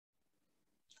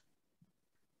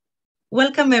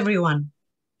Welcome, everyone.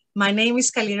 My name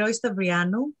is Kaliroi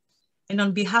Stavrianou, and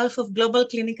on behalf of Global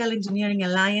Clinical Engineering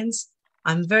Alliance,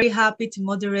 I'm very happy to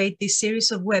moderate this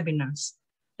series of webinars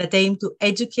that aim to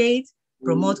educate,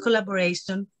 promote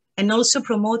collaboration, and also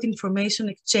promote information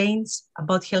exchange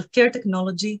about healthcare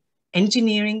technology,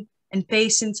 engineering, and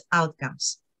patients'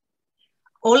 outcomes.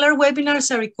 All our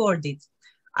webinars are recorded,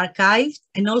 archived,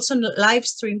 and also live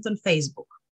streamed on Facebook.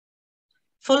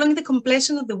 Following the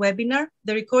completion of the webinar,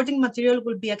 the recording material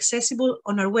will be accessible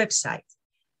on our website,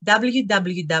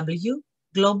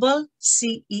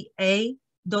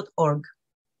 www.globalcea.org.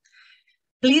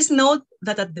 Please note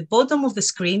that at the bottom of the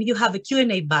screen, you have a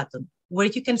Q&A button where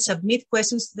you can submit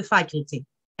questions to the faculty,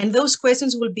 and those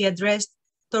questions will be addressed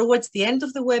towards the end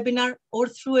of the webinar or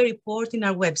through a report in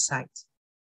our website.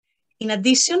 In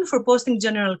addition, for posting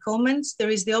general comments,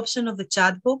 there is the option of the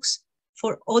chat box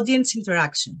for audience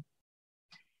interaction.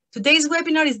 Today's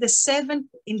webinar is the 7th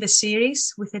in the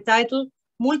series with the title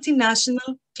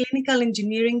Multinational Clinical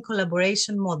Engineering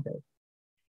Collaboration Model.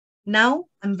 Now,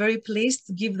 I'm very pleased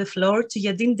to give the floor to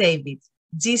Yadin David,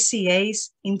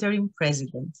 GCA's interim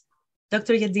president.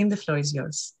 Dr. Yadin, the floor is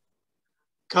yours.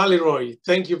 Kaliroi,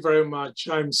 thank you very much.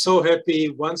 I'm so happy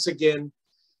once again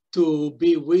to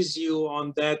be with you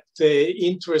on that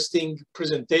interesting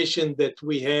presentation that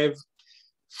we have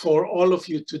for all of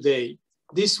you today.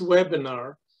 This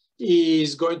webinar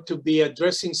is going to be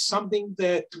addressing something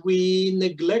that we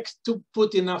neglect to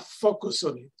put enough focus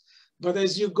on it. But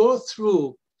as you go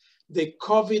through the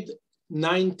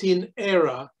COVID-19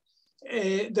 era,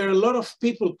 there are a lot of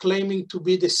people claiming to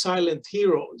be the silent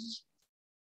heroes.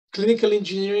 Clinical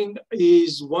engineering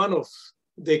is one of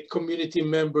the community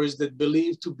members that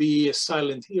believe to be a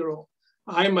silent hero.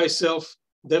 I myself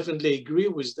definitely agree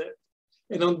with that.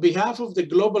 And on behalf of the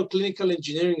Global Clinical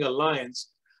Engineering Alliance,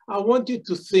 I want you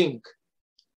to think,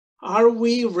 are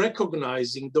we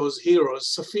recognizing those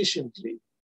heroes sufficiently?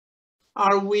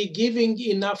 Are we giving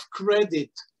enough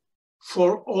credit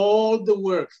for all the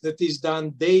work that is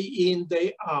done day in,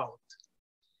 day out?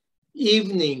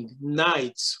 Evening,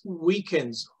 nights,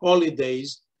 weekends,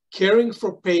 holidays, caring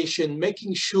for patients,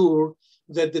 making sure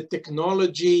that the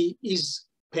technology is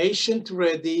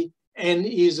patient-ready and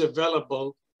is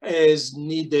available as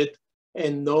needed,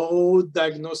 and no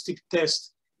diagnostic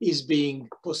test is being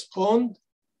postponed,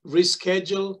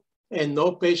 rescheduled, and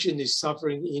no patient is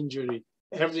suffering injury.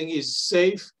 Everything is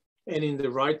safe and in the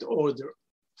right order,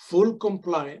 full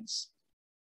compliance.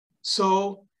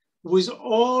 So with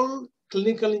all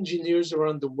clinical engineers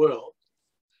around the world,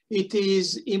 it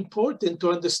is important to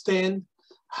understand,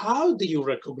 how do you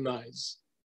recognize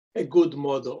a good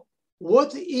model?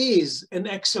 What is an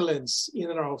excellence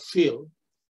in our field?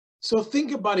 So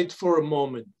think about it for a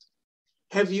moment.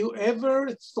 Have you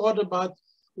ever thought about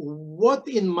what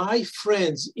in my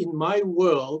friends, in my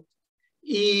world,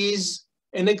 is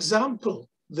an example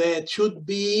that should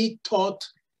be taught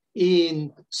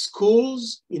in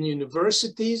schools, in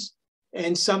universities,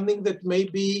 and something that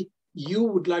maybe you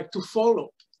would like to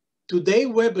follow? Today's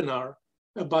webinar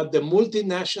about the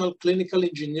multinational clinical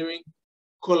engineering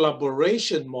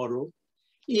collaboration model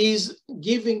is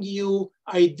giving you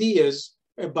ideas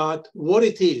about what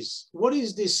it is. What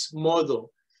is this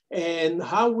model and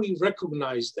how we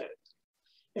recognize that?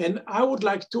 And I would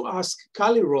like to ask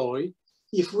Kaliroi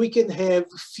if we can have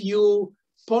a few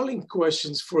polling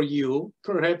questions for you,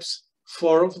 perhaps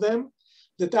 4 of them,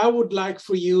 that I would like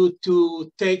for you to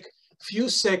take a few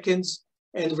seconds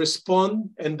and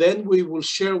respond, and then we will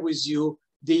share with you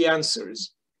the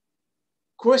answers.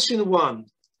 Question 1,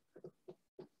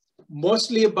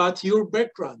 mostly about your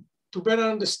background, to better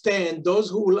understand those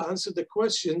who will answer the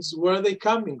questions, where are they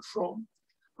coming from?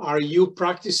 Are you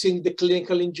practicing the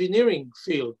clinical engineering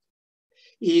field?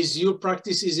 Is your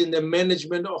practice in the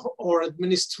management or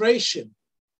administration?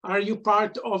 Are you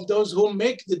part of those who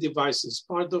make the devices,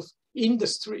 part of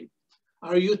industry?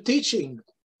 Are you teaching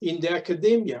in the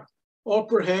academia? Or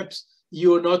perhaps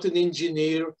you're not an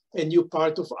engineer and you're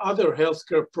part of other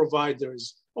healthcare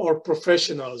providers or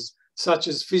professionals, such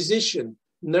as physicians,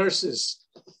 nurses,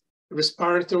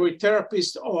 respiratory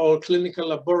therapists, or clinical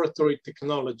laboratory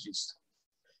technologists.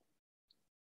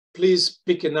 Please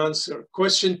pick an answer.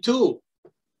 Question 2.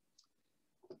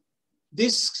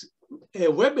 This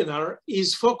webinar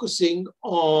is focusing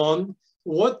on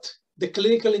what the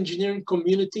clinical engineering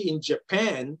community in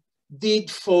Japan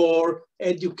did for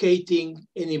educating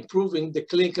and improving the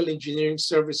clinical engineering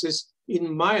services in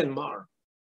Myanmar.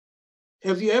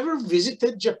 Have you ever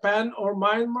visited Japan or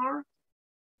Myanmar?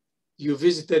 You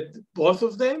visited both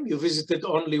of them? You visited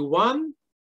only one?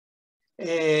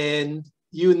 And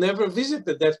you never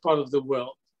visited that part of the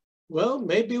world. well,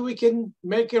 maybe we can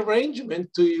make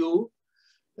arrangement to you,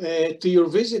 to your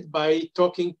visit by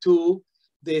talking to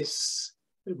this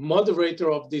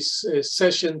moderator of this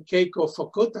session, Keiko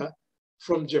Fukuta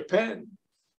from Japan.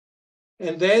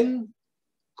 And then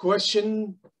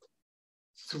question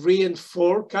 3 and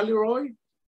 4, Kaliroy?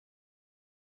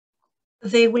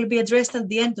 They will be addressed at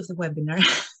the end of the webinar.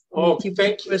 Oh,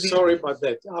 thank you. Sorry about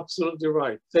that. Absolutely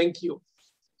right. Thank you.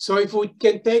 So if we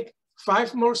can take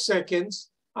 5 more seconds,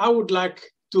 I would like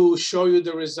to show you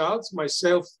the results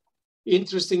myself.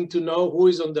 Interesting to know who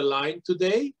is on the line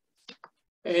today.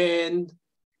 And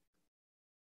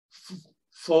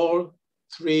 4,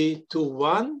 3, 2,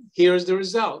 1, here's the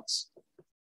results.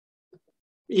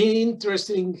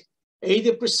 Interesting,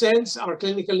 80% are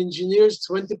clinical engineers,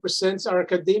 20% are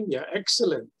academia.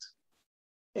 Excellent.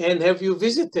 And have you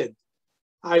visited?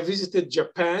 I visited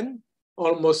Japan.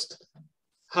 Almost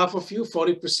half of you,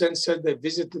 40% said they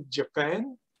visited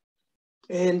Japan.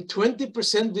 And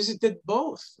 20% visited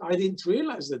both. I didn't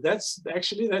realize that.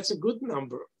 That's a good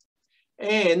number.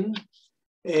 And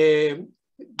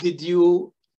did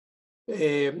you,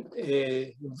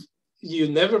 you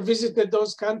never visited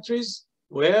those countries?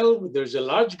 Well, there's a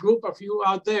large group of you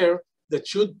out there that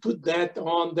should put that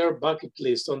on their bucket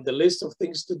list, on the list of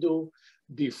things to do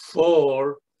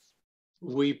before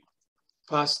we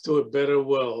pass to a better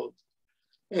world.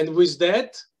 And with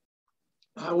that,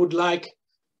 I would like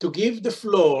to give the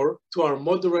floor to our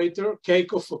moderator,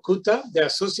 Keiko Fukuta, the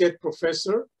Associate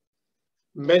Professor,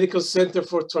 Medical Center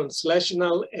for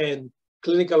Translational and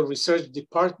Clinical Research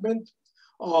Department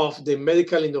of the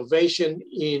Medical Innovation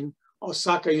in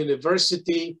Osaka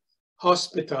University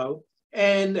Hospital,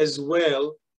 and as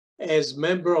well as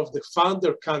member of the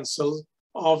Founder Council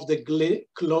of the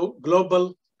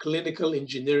Global Clinical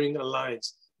Engineering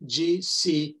Alliance,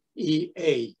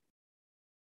 GCEA.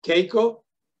 Keiko,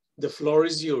 the floor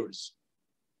is yours.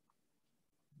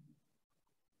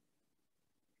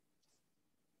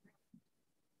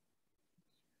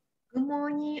 Good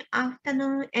morning,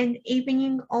 afternoon, and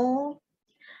evening all.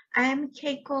 I am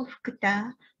Keiko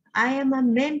Fukuta. I am a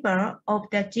member of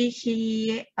the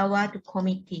GCEA Award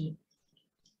Committee.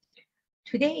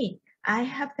 Today, I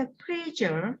have the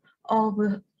pleasure of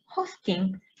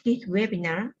hosting this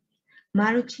webinar,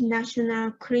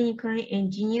 Multinational Clinical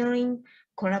Engineering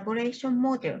Collaboration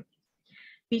Model,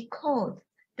 because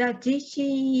the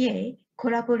GCEA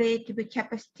Collaborative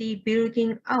Capacity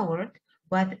Building Award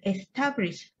was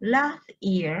established last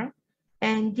year,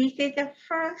 and this is the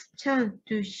first chance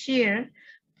to share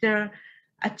the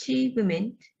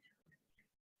achievement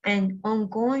and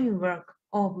ongoing work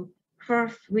of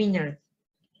first winners.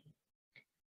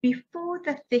 Before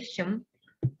the session,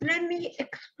 let me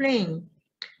explain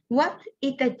what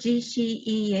is the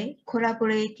GCEA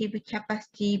Collaborative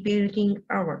Capacity Building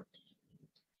Award.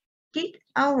 This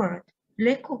award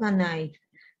recognizes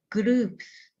groups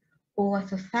or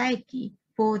society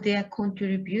for their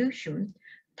contribution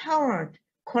toward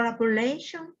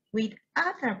collaboration with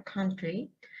other countries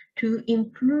to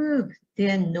improve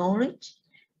their knowledge,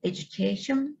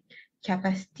 education,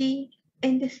 capacity,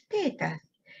 and status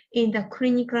in the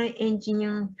clinical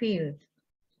engineering field.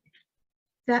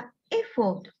 The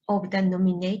effort of the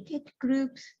nominated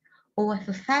groups or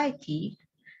societies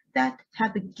that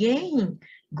have gained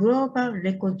global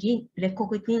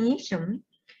recognition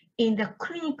in the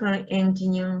clinical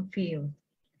engineering field,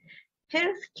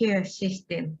 healthcare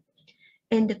system,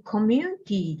 and the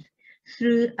communities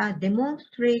through a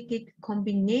demonstrated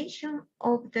combination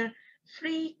of the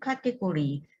 3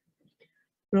 categories: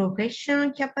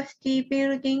 professional capacity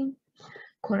building,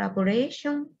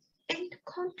 collaboration, and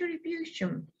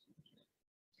contribution.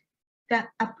 The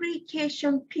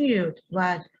application period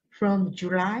was from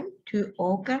July to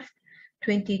August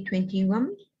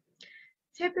 2021.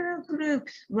 Several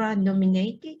groups were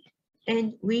nominated,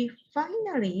 and we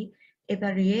finally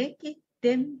evaluated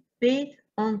them based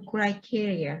on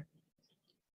criteria.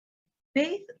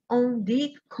 Based on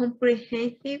this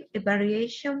comprehensive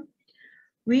evaluation,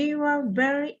 we were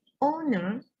very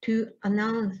honored to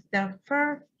announce the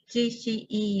first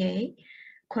GCEA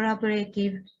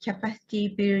Collaborative Capacity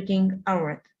Building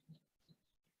Award.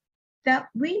 The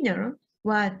winner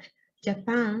was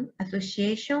Japan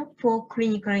Association for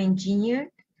Clinical Engineers,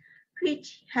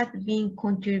 which has been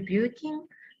contributing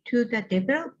to the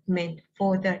development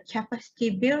for the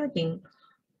capacity building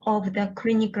of the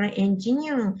clinical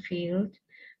engineering field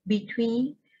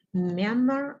between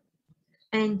Myanmar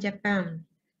and Japan.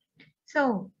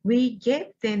 So we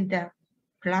gave them the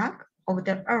plaque of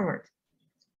the award.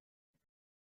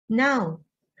 Now,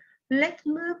 let's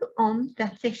move on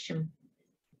the session.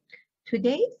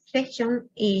 Today's session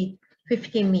is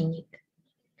 15 minutes.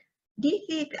 This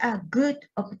is a good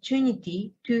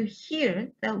opportunity to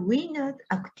hear the winner's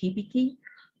activity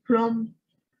from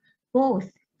both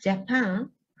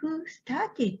Japan, who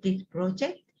started this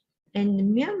project,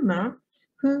 and Myanmar,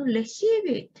 who received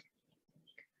it.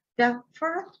 The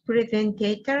first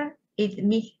presenter is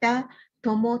Mr.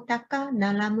 Tomotaka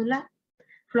Naramura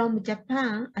from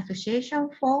Japan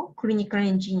Association for Clinical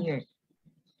Engineers.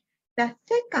 The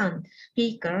second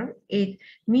speaker is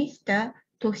Mr.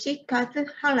 Toshikazu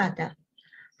Harada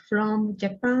from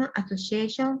Japan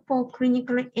Association for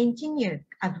Clinical Engineers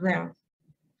as well.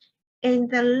 And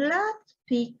the last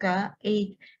speaker is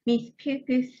Ms. Piu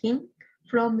Singh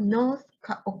from North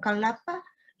Okalapa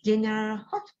General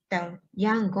Hospital,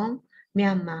 Yangon,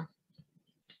 Myanmar.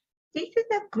 This is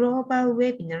a global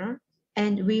webinar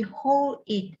and we hold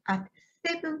it at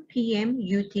 7 p.m.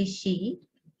 UTC.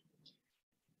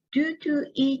 Due to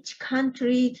each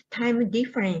country's time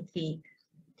differences,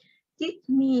 this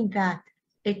means that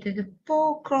it is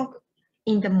 4 o'clock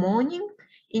in the morning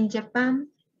in Japan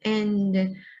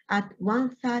and at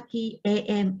 1:30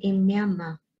 a.m. in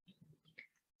Myanmar.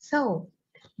 So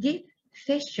this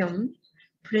session,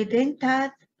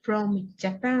 presenters from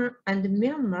Japan and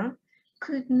Myanmar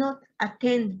could not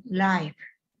attend live,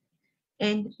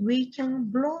 and we can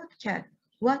broadcast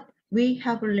what we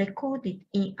have recorded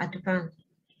in advance.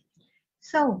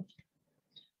 So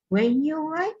when you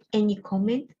write any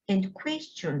comments and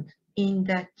questions in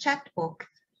the chat box,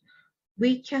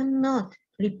 we cannot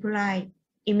reply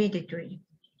immediately,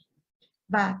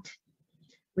 but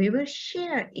we will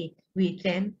share it with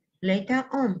them later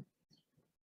on.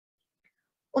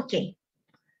 Okay,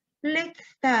 let's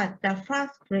start the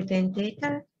first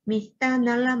presenter, Mr.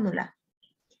 Naramura.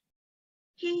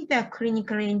 He is a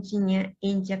clinical engineer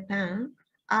in Japan,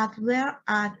 as well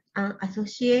as an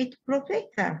associate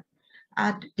professor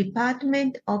at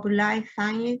Department of Life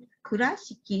Science,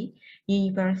 Kurashiki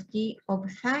University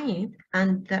of Science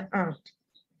and the Earth.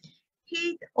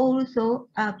 He is also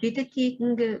a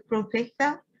visiting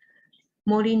professor,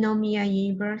 Morinomiya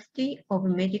University of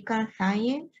Medical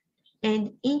Science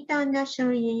and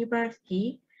International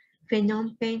University,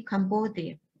 Phnom Penh,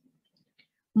 Cambodia.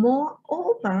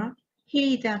 Moreover,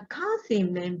 he is a council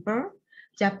member,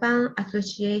 Japan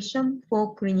Association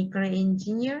for Clinical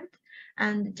Engineers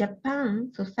and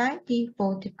Japan Society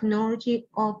for Technology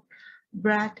of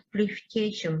Blood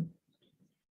Purification.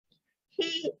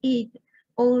 He is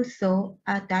also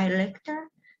a director,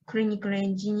 Clinical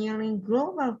Engineering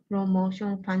Global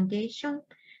Promotion Foundation,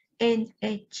 and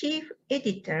a chief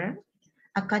editor,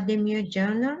 Academia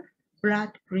Journal,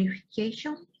 Blood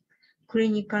Purification,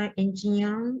 Clinical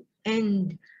Engineering,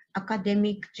 and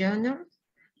Academic Journal,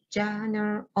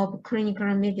 Journal of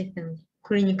Clinical Medicine,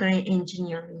 Clinical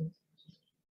Engineering.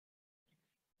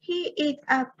 He is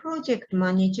a project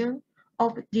manager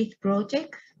of this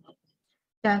project,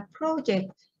 the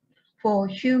Project for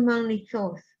Human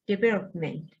Resource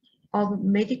Development of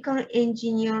Medical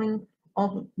Engineering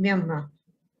of Myanmar.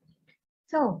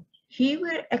 So he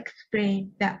will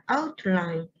explain the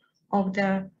outline of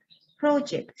the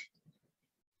project.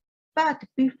 But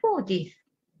before this,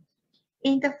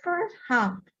 in the first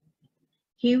half,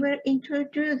 he will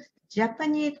introduce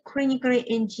Japanese clinical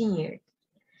engineers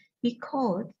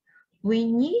because we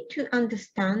need to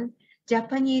understand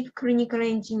Japanese clinical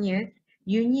engineers'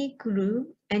 unique rule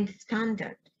and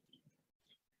standard.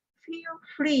 Feel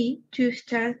free to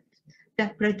start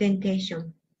the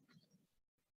presentation.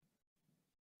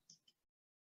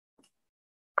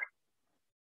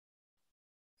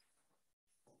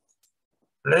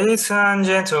 Ladies and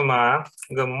gentlemen,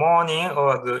 good morning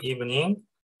or good evening.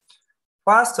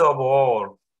 First of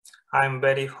all, I'm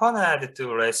very honored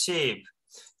to receive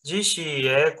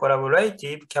GCA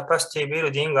Collaborative Capacity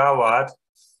Building Award,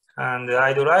 and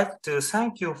I'd like to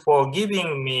thank you for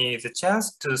giving me the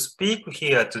chance to speak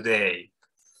here today.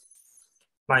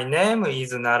 My name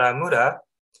is Naramura,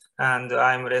 and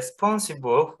I'm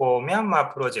responsible for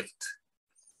Myanmar project.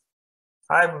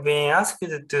 I've been asked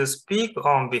to speak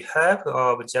on behalf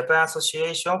of Japan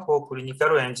Association for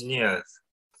Clinical Engineers.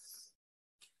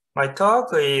 My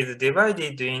talk is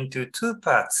divided into two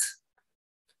parts.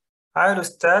 I'll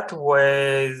start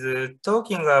with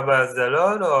talking about the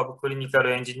role of clinical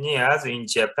engineers in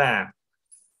Japan.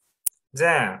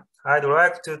 Then, I'd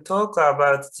like to talk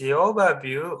about the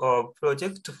overview of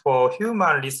project for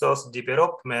human resource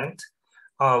development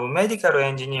of medical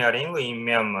engineering in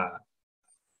Myanmar.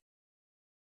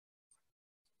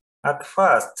 At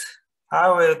first,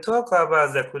 I will talk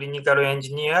about the clinical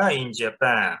engineer in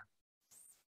Japan.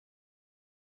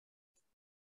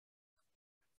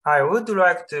 I would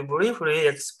like to briefly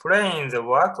explain the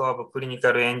work of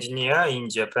clinical engineer in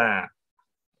Japan.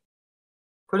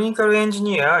 Clinical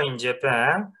engineer in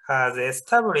Japan has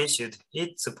established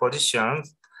its position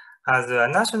as a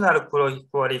national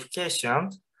qualification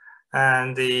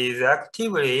and is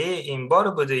actively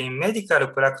involved in medical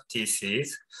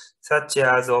practices such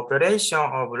as operation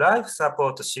of life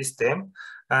support system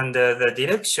and the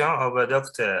direction of a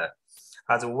doctor,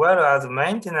 as well as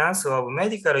maintenance of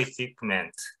medical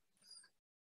equipment.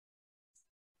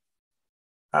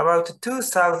 About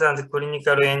 2,000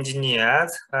 clinical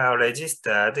engineers are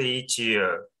registered each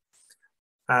year,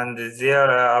 and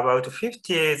there are about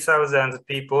 50,000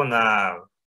 people now.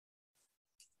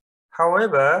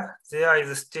 However, there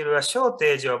is still a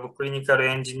shortage of clinical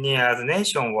engineers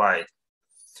nationwide,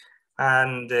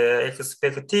 and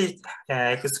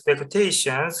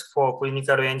expectations for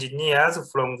clinical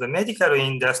engineers from the medical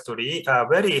industry are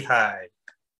very high.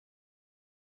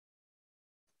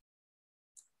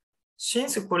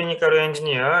 Since clinical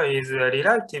engineer is a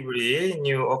relatively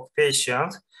new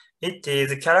occupation, it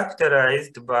is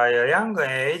characterized by a young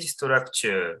age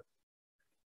structure.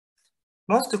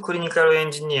 Most clinical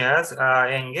engineers are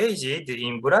engaged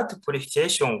in blood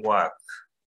purification work.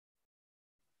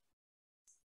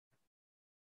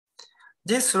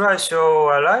 This slide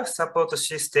shows a life support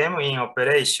system in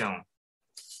operation.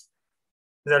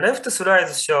 The left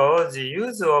slide shows the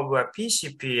use of a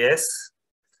PCPS,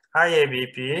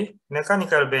 IABP,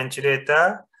 mechanical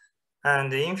ventilator,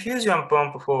 and infusion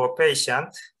pump for a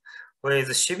patient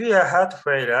with severe heart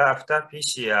failure after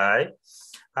PCI.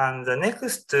 And the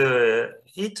next,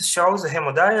 it shows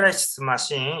hemodialysis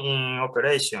machine in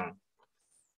operation.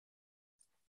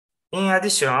 In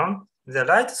addition, the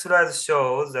right slide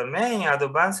shows the main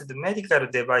advanced medical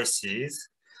devices,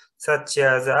 such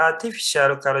as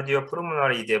artificial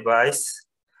cardiopulmonary device,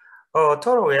 or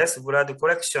Torres blood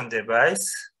collection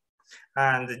device,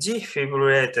 and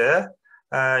defibrillator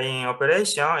in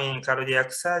operation in cardiac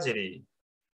surgery.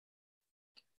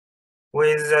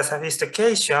 With the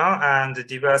sophistication and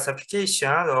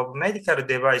diversification of medical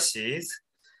devices,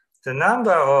 the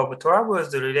number of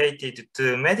troubles related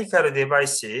to medical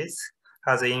devices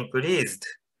has increased,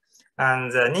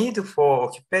 and the need for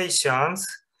occupations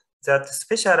that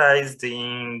specialize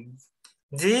in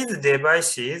these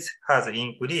devices has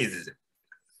increased.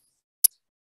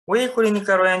 We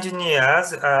clinical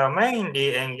engineers are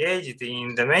mainly engaged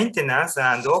in the maintenance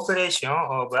and operation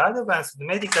of advanced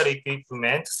medical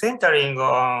equipment centering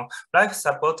on life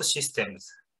support systems.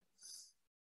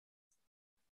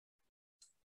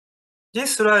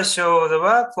 This slide shows the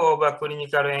work of a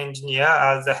clinical engineer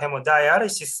at the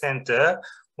hemodialysis center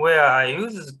where I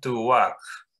used to work.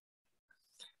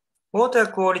 Water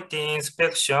quality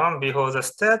inspection before the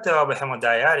start of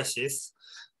hemodialysis,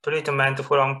 treatment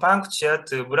from puncture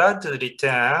to blood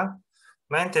return,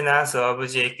 maintenance of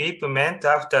the equipment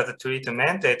after the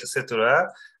treatment,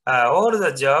 etc. are all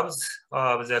the jobs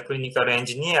of the clinical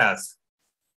engineers.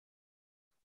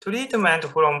 Treatment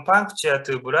from puncture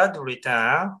to blood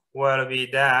return will be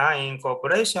done in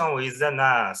cooperation with the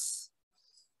nurse.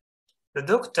 The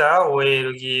doctor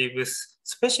will give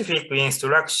specific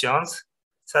instructions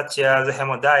such as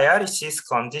hemodialysis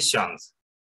conditions.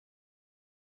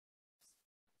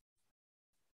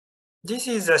 This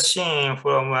is a scene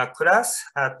from a class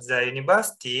at the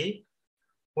university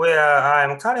where I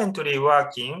am currently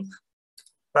working,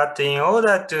 but in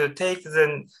order to take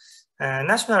the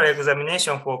national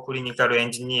examination for clinical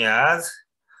engineers,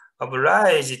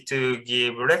 obliged to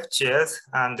give lectures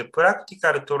and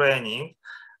practical training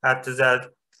at the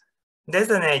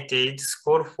designated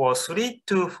school for 3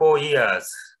 to 4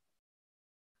 years.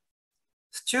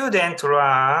 Students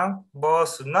learn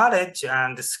both knowledge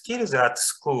and skills at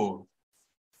school.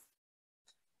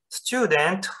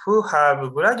 Students who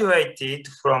have graduated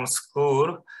from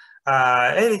school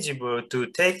are eligible to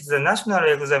take the national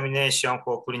examination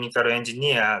for clinical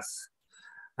engineers.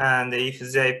 And if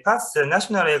they pass the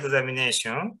national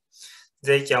examination,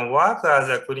 they can work as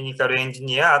a clinical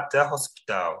engineer at the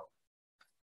hospital.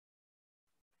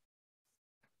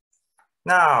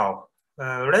 Now,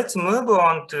 let's move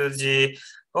on to the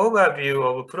overview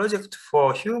of project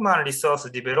for human resource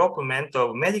development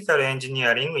of medical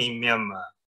engineering in Myanmar.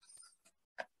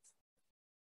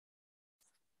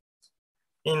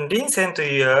 In recent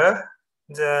years,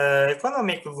 the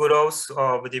economic growth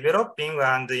of developing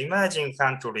and emerging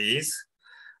countries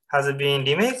has been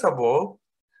remarkable,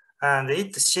 and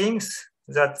it seems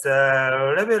that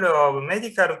the level of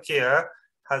medical care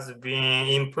has been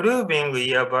improving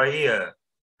year by year.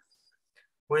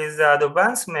 With the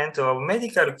advancement of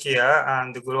medical care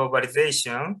and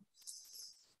globalization,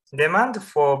 demand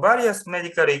for various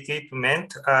medical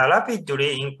equipment are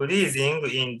rapidly increasing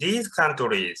in these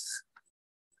countries.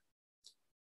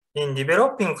 In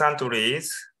developing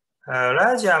countries, a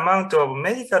large amount of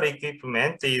medical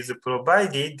equipment is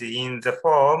provided in the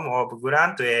form of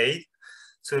grant aid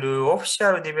through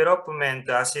official development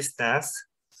assistance,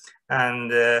 and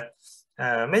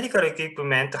medical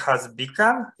equipment has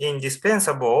become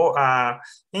indispensable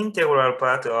integral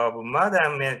part of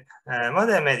modern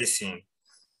medicine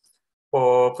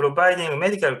for providing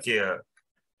medical care.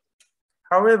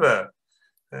 However,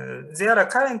 there are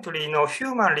currently no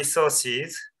human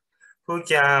resources who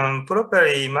can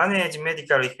properly manage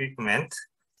medical equipment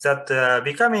that are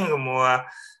becoming more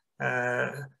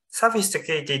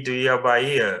sophisticated year by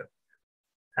year,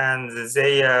 and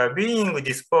they are being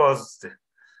disposed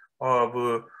of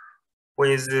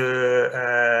with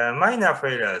minor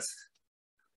failures.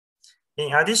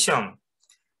 In addition,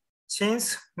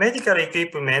 since medical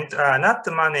equipment are not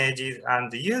managed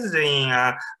and used in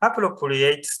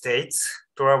appropriate states,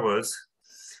 troubles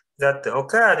that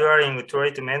occur during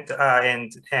treatment are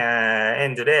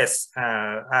endless.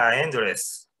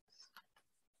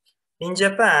 In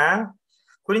Japan,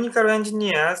 clinical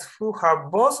engineers who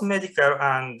have both medical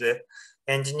and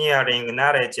engineering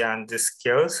knowledge and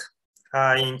skills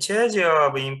are in charge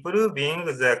of improving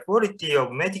the quality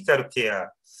of medical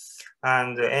care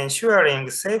and ensuring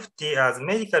safety as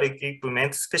medical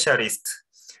equipment specialists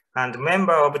and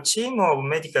member of team of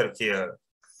medical care.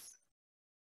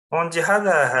 On the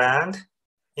other hand,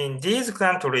 in these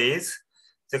countries,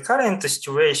 the current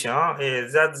situation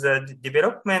is that the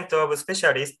development of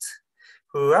specialists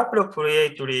who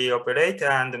appropriately operate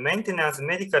and maintain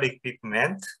medical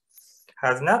equipment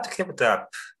has not kept up.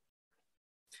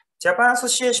 Japan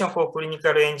Association for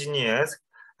Clinical Engineers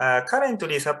are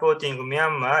currently supporting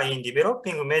Myanmar in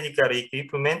developing medical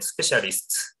equipment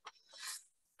specialists.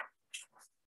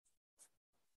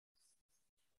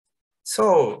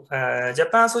 So,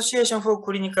 Japan Association for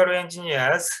Clinical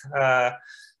Engineers are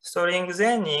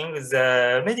strengthening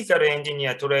the medical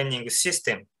engineer training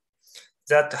system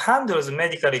that handles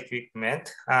medical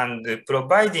equipment and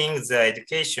providing the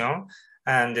education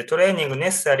and the training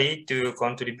necessary to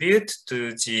contribute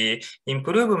to the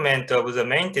improvement of the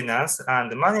maintenance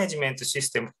and management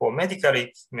system for medical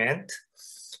equipment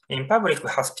in public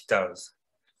hospitals.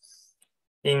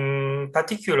 In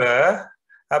particular,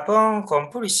 upon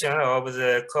completion of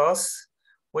the course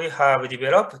we have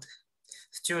developed,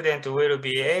 students will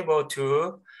be able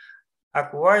to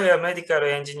acquire medical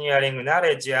engineering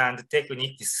knowledge and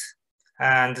techniques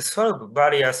and solve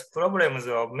various problems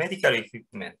of medical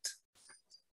equipment.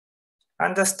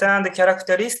 Understand the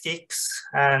characteristics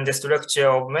and the structure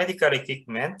of medical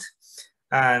equipment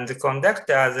and conduct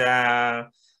as an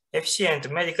efficient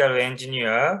medical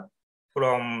engineer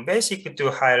from basic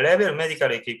to high-level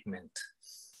medical equipment.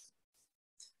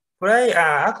 Play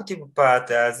an active part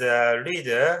as a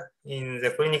leader in the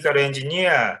clinical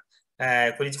engineering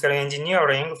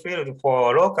field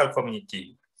for local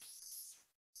community.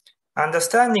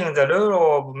 Understanding the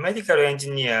role of medical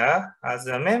engineer as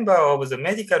a member of the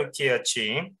medical care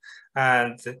team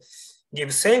and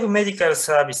give safe medical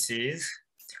services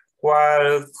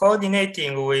while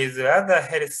coordinating with other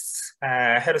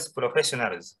health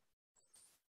professionals.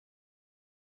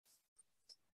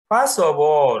 First of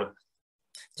all,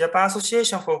 Japan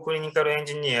Association for Clinical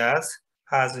Engineers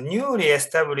has newly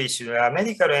established a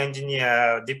medical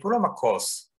engineer diploma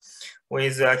course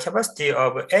with a capacity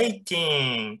of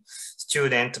 18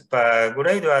 students per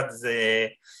grade at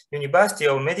the University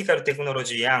of Medical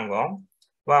Technology Yangon,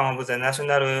 one of the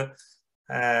national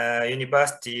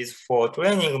universities for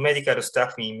training medical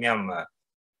staff in Myanmar.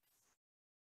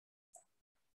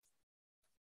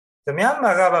 The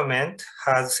Myanmar government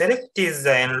has selected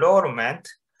the enrollment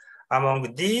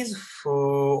among these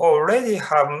who already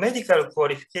have medical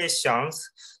qualifications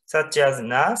such as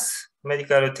nurse,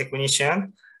 medical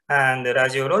technician, and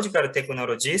radiological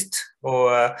technologist,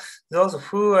 or those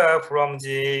who are from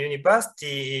the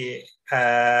university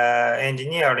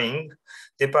engineering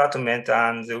department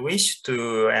and wish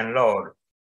to enroll.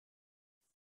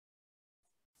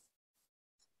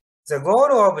 The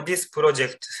goal of this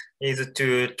project is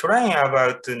to train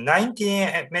about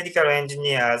 90 medical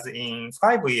engineers in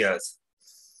 5 years.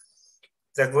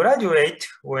 The graduate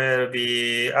will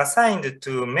be assigned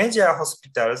to major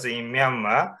hospitals in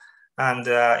Myanmar and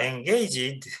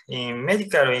engaged in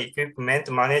medical equipment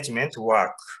management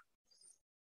work.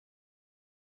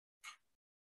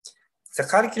 The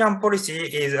curriculum policy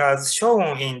is as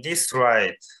shown in this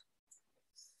slide.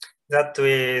 That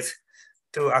is,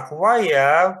 to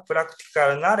acquire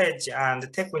practical knowledge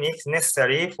and techniques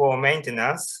necessary for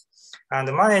maintenance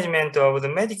and management of the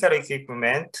medical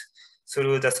equipment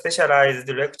through the specialized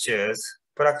lectures,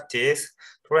 practice,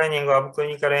 training of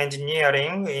clinical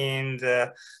engineering in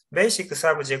the basic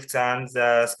subjects and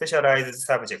the specialized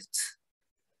subjects.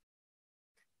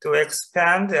 To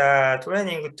expand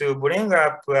training to bring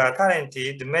up a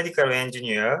talented medical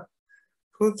engineer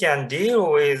who can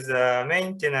deal with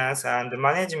maintenance and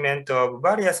management of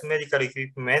various medical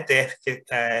equipment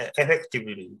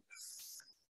effectively.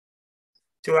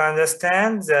 To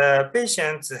understand the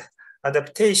patient's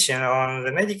adaptation on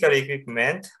the medical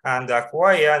equipment and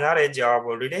acquire knowledge of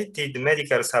related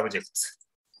medical subjects.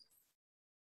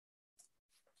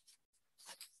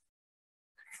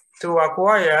 To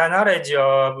acquire knowledge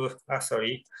of,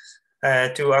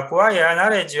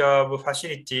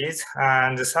 facilities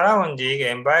and surrounding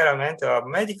environment of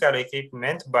medical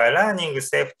equipment by learning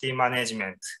safety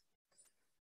management.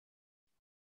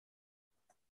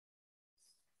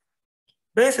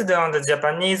 Based on the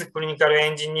Japanese clinical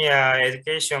engineer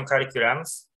education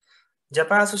curriculums,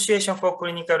 Japan Association for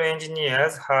Clinical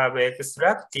Engineers have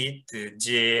extracted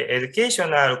the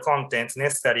educational content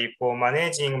necessary for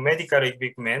managing medical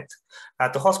equipment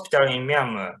at hospital in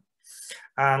Myanmar,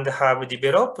 and have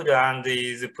developed and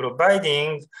is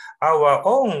providing our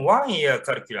own one-year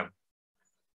curriculum.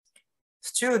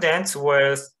 Students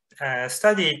will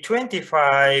study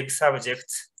 25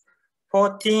 subjects,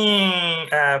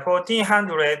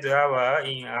 1,400 hours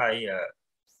in a year.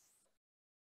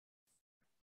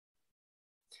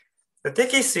 The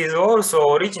text is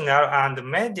also original and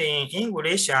made in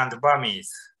English and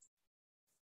Burmese.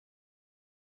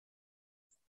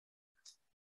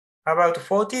 About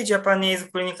 40 Japanese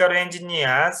clinical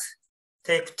engineers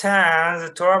take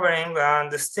turns traveling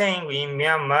and staying in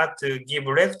Myanmar to give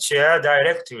lecture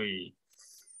directly.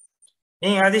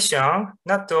 In addition,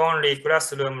 not only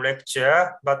classroom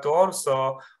lecture, but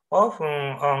also often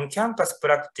on-campus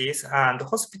practice and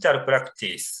hospital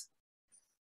practice.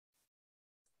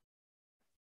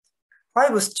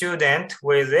 5 students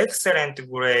with excellent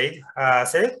grade are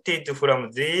selected from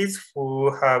these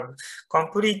who have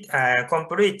completed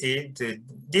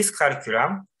this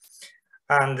curriculum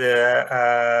and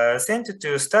sent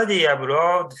to study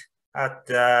abroad at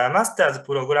the master's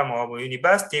program of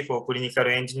University for Clinical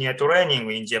Engineer Training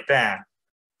in Japan.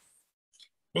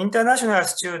 International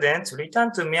students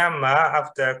return to Myanmar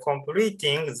after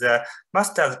completing the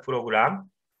master's program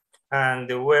and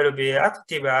will be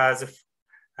active as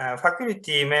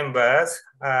faculty members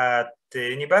at the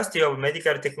University of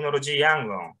Medical Technology,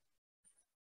 Yangon.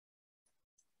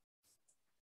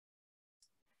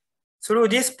 Through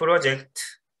this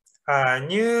project, a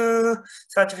new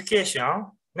certification,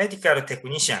 medical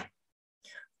technician,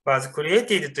 was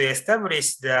created to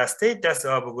establish the status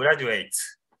of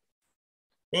graduates.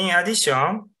 In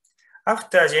addition,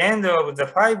 after the end of the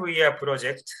 5-year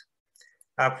project,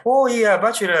 a 4-year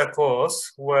bachelor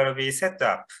course will be set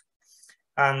up,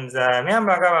 and the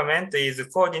Myanmar government is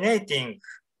coordinating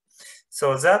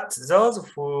so that those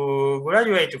who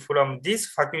graduate from this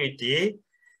faculty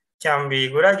can be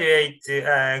granted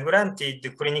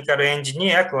clinical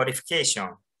engineer qualification.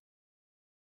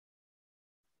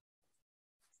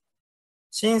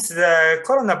 Since the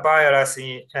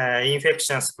coronavirus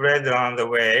infection spread on the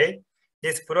way,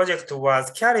 this project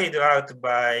was carried out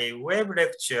by web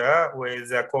lecture with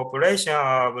the cooperation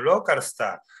of local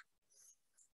staff.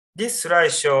 This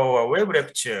slide shows a web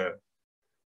lecture.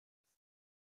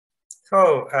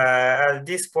 So at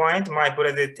this point, my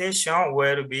presentation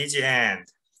will be the end.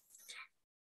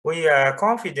 We are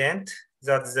confident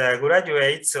that the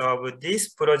graduates of this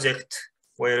project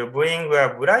will bring a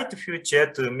bright future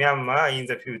to Myanmar in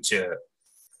the future.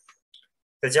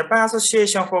 The Japan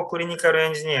Association for Clinical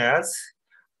Engineers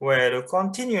will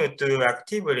continue to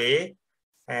actively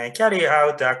carry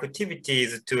out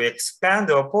activities to expand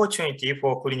the opportunity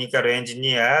for clinical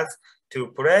engineers to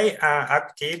play an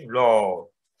active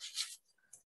role.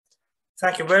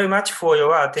 Thank you very much for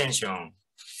your attention.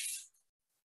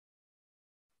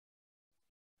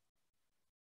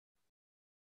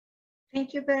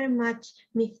 Thank you very much,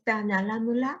 Mr.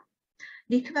 Naramura.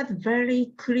 This was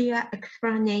very clear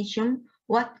explanation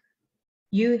what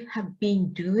you have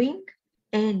been doing,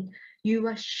 and you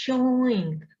are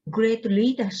showing great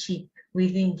leadership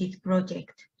within this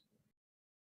project.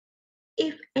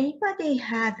 If anybody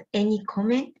has any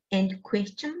comment and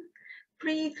question,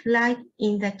 please write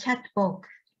in the chat box,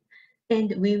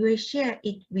 and we will share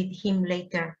it with him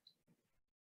later.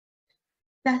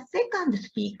 The second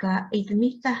speaker is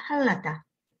Mr. Harada.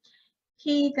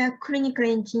 He is a clinical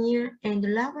engineer and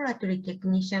laboratory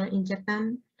technician in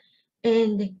Japan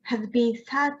and has been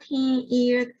 13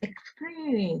 years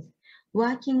experience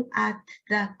working at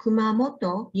the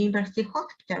Kumamoto University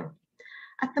Hospital.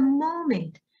 At the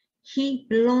moment, He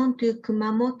belonged to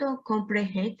Kumamoto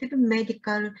Comprehensive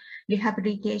Medical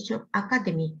Rehabilitation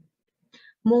Academy.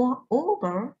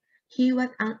 Moreover, he was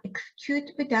an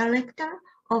executive director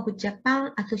of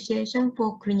Japan Association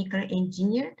for Clinical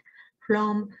Engineers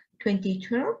from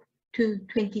 2012 to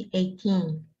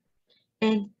 2018.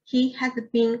 And he has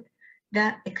been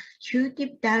the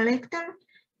executive director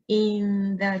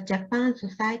in the Japan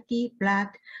Society Blood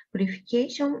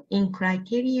Purification in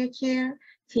Criteria Chair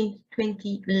since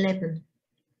 2011.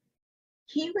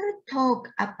 He will talk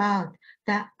about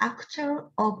the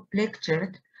actual of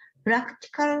lectures,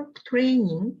 practical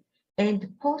training,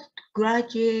 and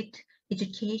postgraduate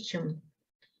education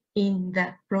in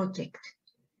the project.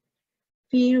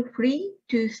 Feel free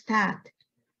to start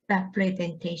the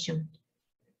presentation.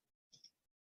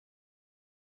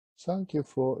 Thank you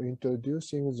for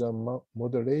introducing the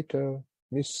moderator,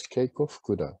 Ms. Keiko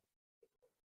Fukuda.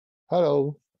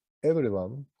 Hello,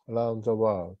 everyone around the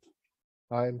world.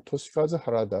 I'm Toshikazu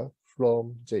Harada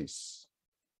from JACE.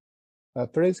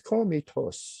 Please call me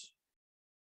Tosh.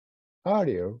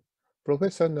 Earlier,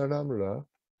 Professor Naramura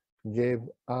gave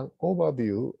an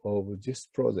overview of this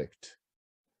project.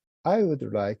 I would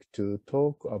like to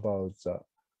talk about the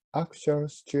actual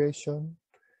situation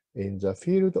in the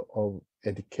field of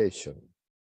education.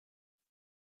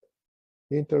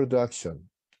 Introduction.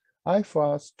 I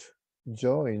first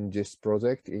joined this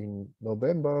project in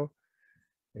November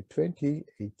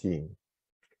 2018.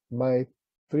 My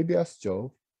previous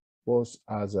job was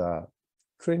as a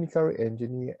clinical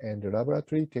engineer and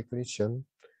laboratory technician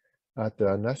at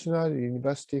a National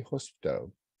University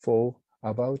Hospital for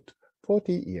about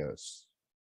 40 years.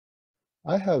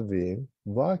 I have been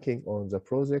working on the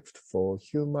project for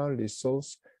human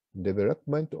resource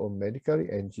development of medical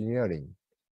engineering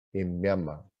in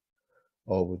Myanmar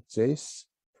of this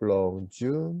from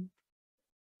June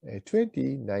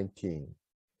 2019.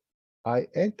 I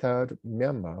entered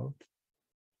Myanmar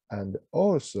and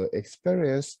also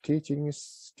experienced teaching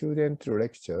student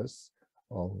lectures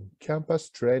on campus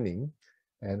training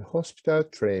and hospital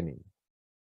training.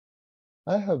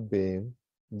 I have been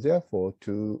there for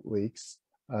 2 weeks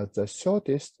as the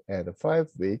shortest and 5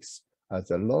 weeks as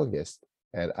the longest,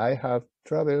 and I have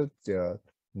traveled there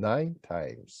 9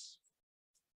 times.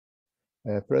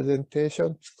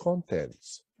 Presentation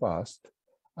contents. First,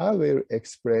 I will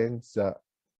explain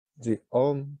the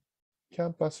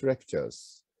on-campus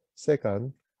lectures.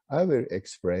 Second, I will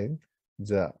explain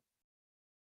the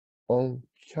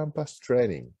on-campus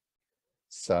training.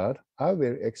 Third, I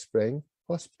will explain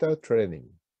hospital training.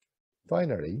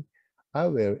 Finally, I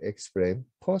will explain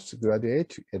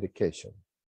postgraduate education.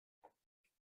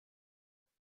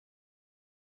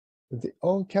 The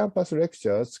on-campus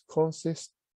lectures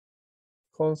consisted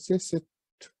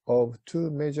of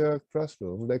 2 major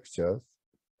classroom lecture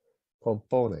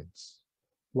components.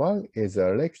 One is a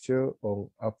lecture on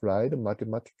applied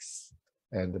mathematics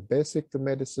and basic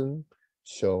medicine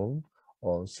shown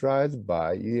on slides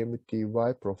by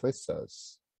UMTY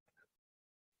professors.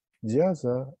 The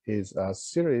other is a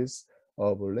series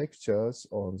of lectures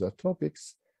on the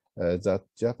topics that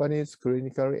Japanese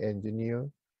clinical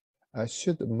engineer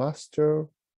should master,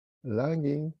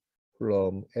 ranging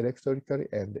from electrical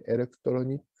and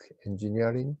electronic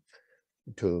engineering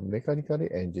to mechanical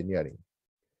engineering,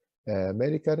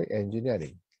 medical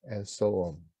engineering, and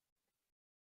so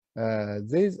on.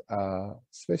 These are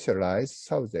specialized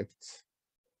subjects.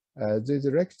 These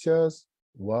lectures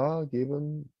were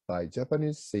given by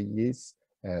Japanese CEs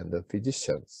and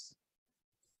physicians.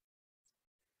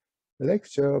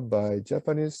 Lecture by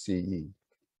Japanese CE.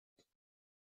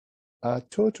 A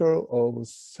total of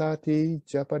 30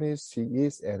 Japanese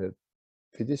CEs and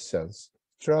physicians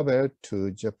traveled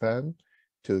to Japan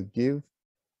to give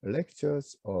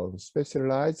lectures on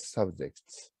specialized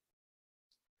subjects.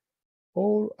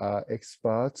 All are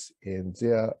experts in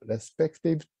their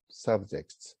respective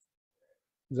subjects.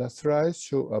 The slides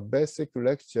show a basic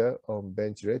lecture on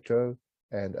ventilator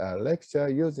and a lecture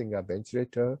using a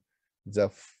ventilator. There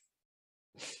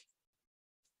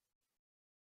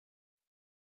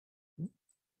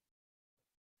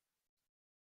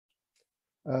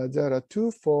are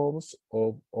 2 forms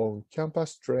of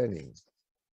on-campus training.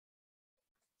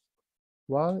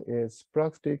 One is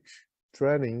practical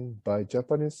training by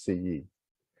Japanese CE.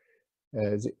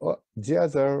 The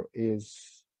other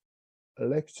is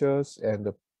lectures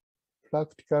and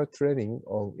practical training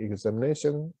on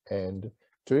examination and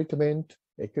treatment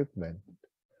equipment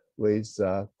with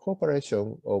the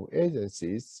cooperation of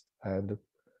agencies and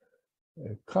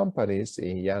companies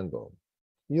in Yangon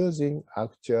using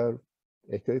actual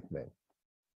equipment.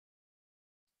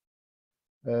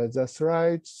 The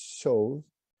slide shows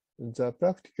the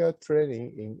practical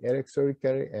training in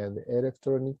electrical and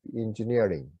electronic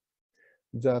engineering.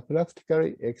 The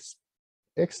practical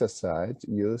exercise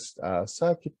used a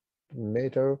circuit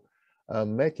meter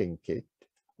making kit.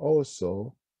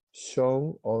 Also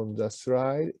shown on the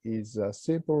slide is a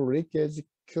simple leakage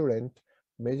current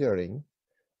measuring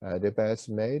device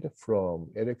made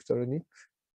from electronic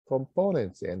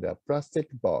components and a plastic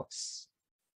box.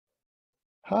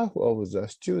 Half of the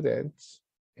students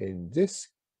in this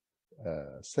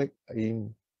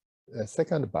second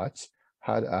batch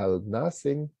had a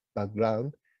nursing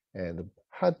background and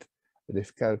had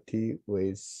difficulty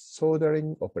with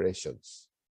soldering operations.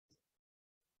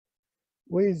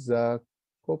 With the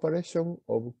cooperation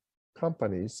of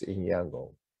companies in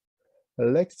Yangon,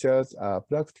 lectures and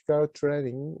practical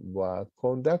training were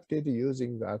conducted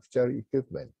using actual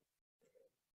equipment.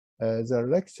 The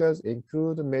lectures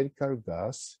include medical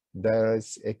gas,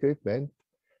 dialysis equipment,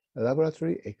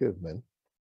 laboratory equipment,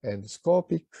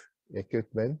 endoscopic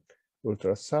equipment,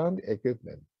 ultrasound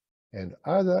equipment, and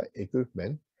other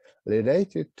equipment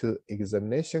related to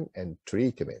examination and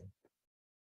treatment.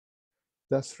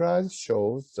 The slide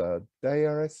shows the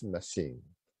dialysis machine.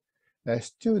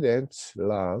 Students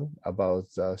learn about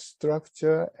the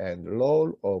structure and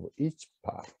role of each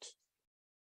part.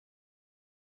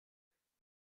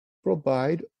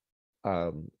 Provide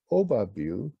an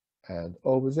overview and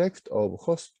object of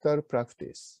hospital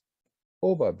practice.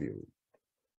 Overview.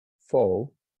 4.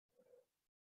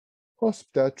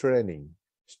 Hospital training.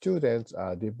 Students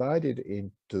are divided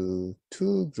into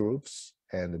 2 groups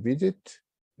and visit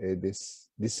a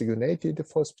designated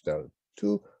hospital,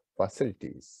 2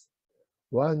 facilities.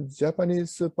 1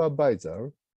 Japanese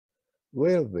supervisor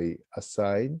will be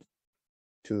assigned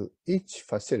to each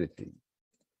facility.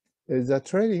 The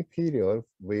training period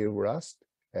will last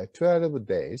 12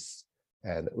 days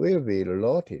and will be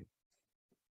allotted.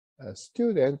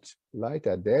 Students write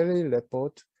a daily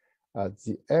report at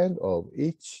the end of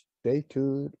each day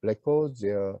to record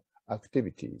their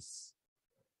activities.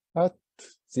 At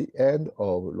the end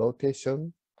of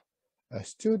rotation,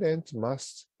 students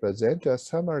must present a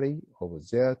summary of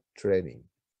their training.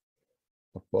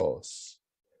 Purpose: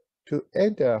 to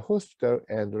enter a hospital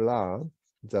and learn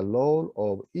the role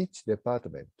of each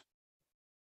department.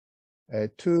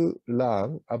 To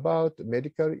learn about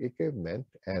medical equipment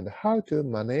and how to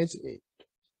manage it.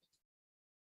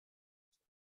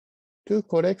 To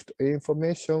collect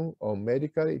information on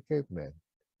medical equipment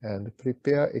and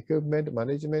prepare equipment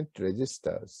management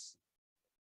registers.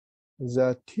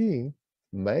 The team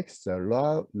makes the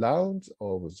rounds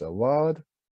of the ward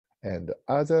and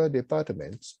other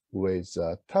departments with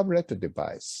a tablet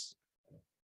device.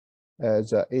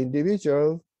 The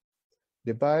individual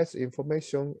device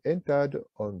information entered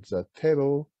on the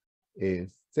table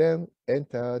is then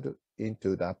entered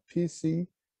into the PC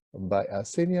by a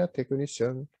senior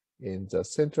technician in the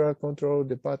Central Control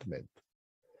Department.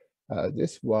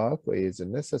 This work is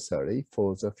necessary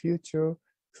for the future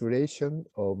creation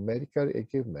of medical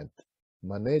equipment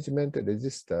management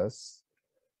registers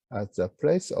at the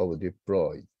place of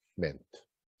deployment.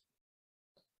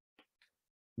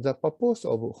 The purpose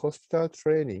of hospital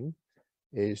training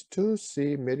is to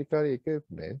see medical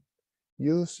equipment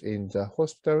used in the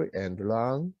hospital and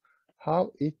learn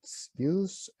how it's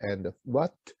used and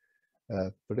what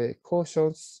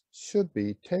precautions should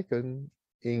be taken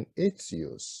in its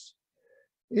use.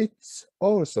 It's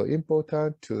also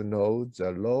important to know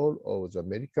the role of the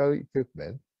medical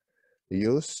equipment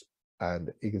use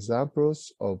and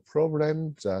examples of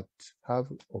problems that have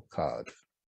occurred.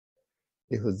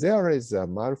 If there is a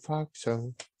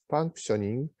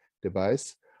functioning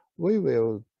device, we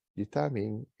will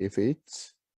determine if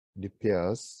it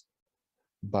repairs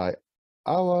by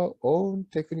our own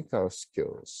technical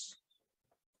skills.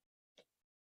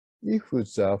 If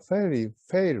the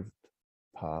failed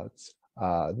parts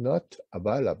are not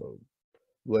available,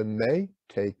 we may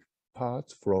take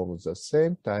parts from the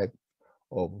same type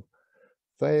of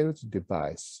failed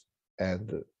device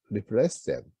and replace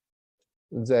them.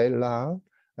 They learn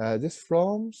this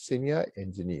from senior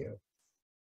engineer.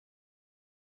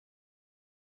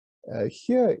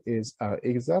 Here is an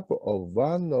example of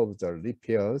one of the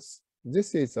repairs.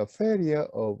 This is a failure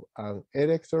of an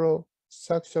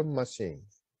electro-suction machine.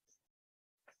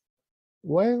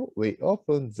 When we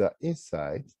open the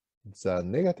inside, the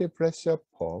negative pressure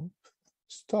pump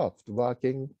stopped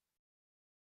working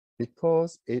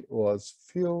because it was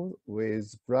filled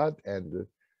with blood and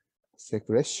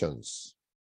secretions.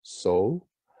 So,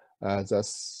 the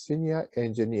senior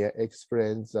engineer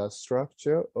explains the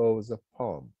structure of the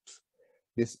pump,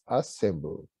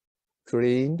 disassembled,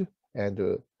 cleaned,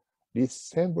 and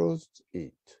reassembled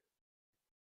it.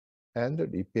 and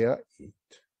repair it.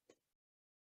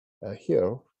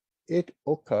 Here, it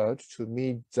occurred to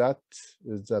me that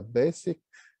the basic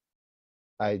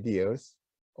ideas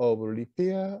of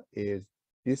repair is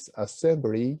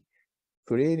disassembly,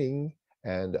 cleaning,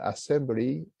 and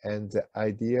assembly, and the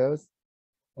ideas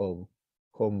of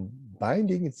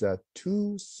combining the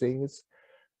two things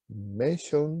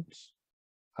mentioned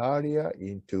earlier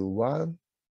into one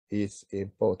is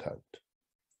important.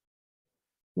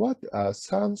 What are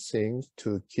some things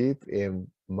to keep in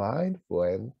mind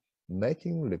when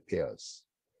making repairs?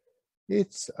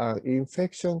 It's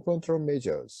infection control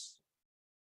measures.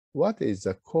 What is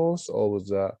the cause of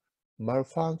the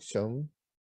malfunction?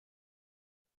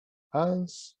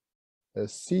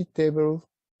 Unsuitable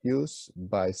use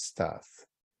by staff.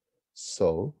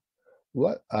 So,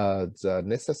 what are the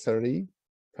necessary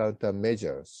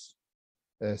countermeasures?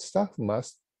 Staff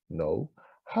must know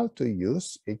how to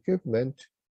use equipment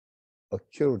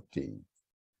accurately.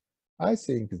 I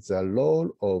think the role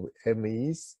of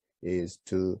MEs is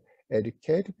to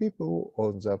educate people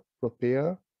on the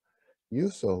proper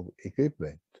use of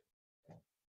equipment.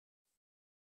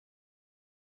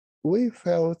 We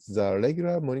felt the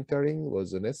regular monitoring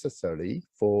was necessary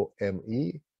for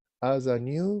ME as a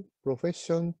new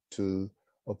profession to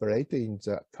operate in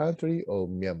the country of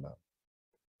Myanmar.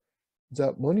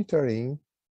 The monitoring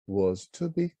was to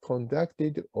be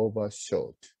conducted over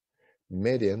short,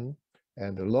 medium,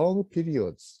 and long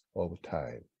periods of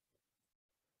time.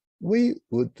 We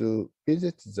would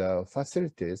visit the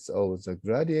facilities of the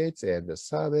graduates and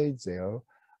survey their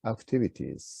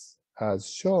activities, as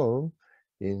shown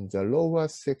in the lower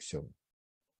section,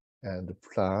 and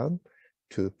plan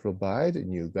to provide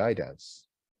new guidance.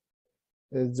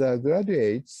 The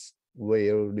graduates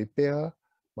will repair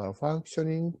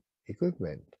malfunctioning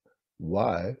equipment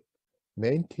while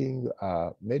maintaining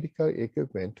a medical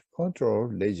equipment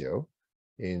control ledger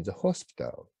in the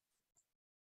hospital.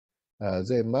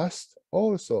 They must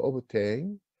also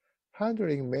obtain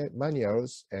handling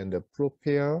manuals and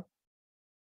prepare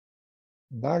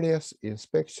various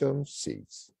inspection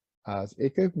sheets, as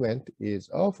equipment is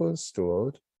often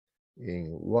stored in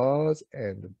wards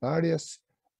and various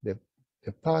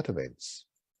departments.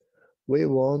 We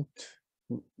wanted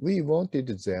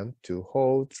them to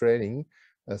hold training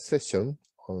session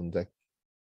on the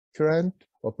current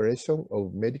operation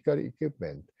of medical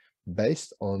equipment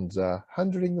based on the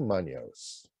handling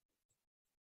manuals.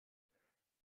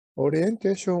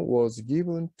 Orientation was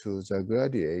given to the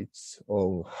graduates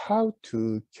on how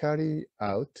to carry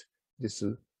out this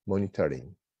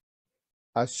monitoring.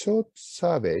 A short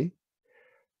survey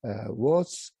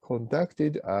was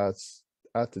conducted at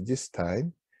this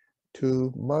time,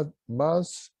 2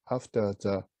 months after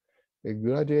the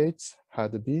graduates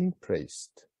had been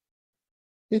placed.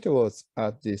 It was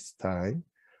at this time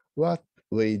what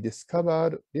we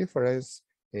discovered difference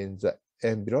in the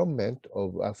environment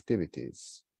of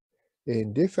activities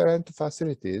in different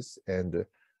facilities and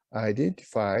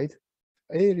identified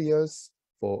areas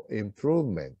for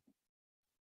improvement.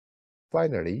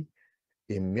 Finally,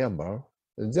 in Myanmar,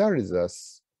 there is a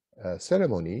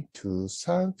ceremony to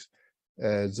thank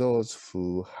those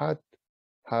who have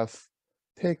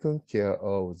taken care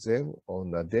of them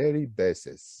on a daily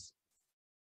basis.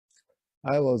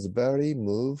 I was very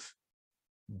moved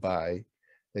by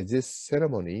this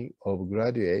ceremony of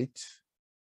graduate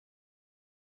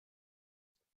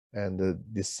and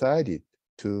decided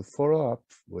to follow up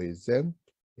with them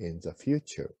in the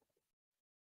future.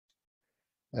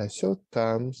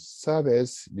 Short-term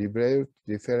surveys revealed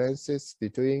differences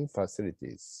between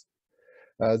facilities.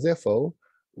 Therefore,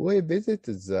 we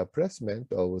visited the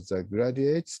placement of the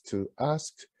graduates to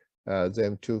ask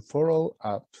them to follow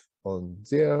up on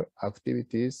their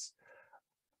activities,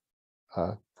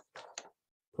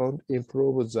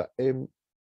 improve the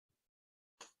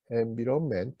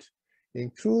environment,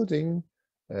 including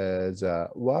the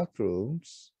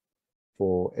workrooms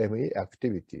for ME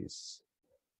activities.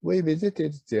 We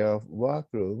visited their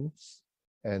workrooms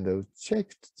and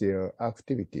checked their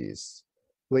activities.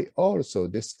 We also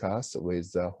discussed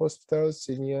with the hospital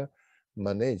senior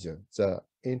manager the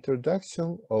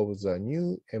introduction of the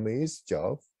new ME's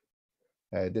job,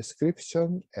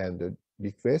 description, and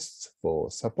requests for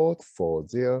support for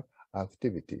their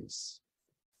activities.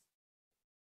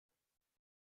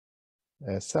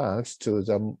 Thanks to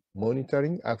the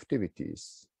monitoring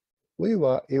activities, we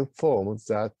were informed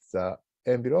that the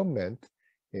environment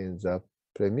in the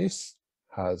premise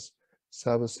has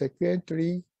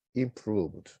subsequently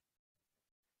improved.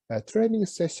 A training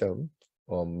session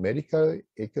on medical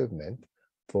equipment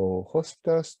for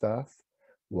hospital staff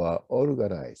were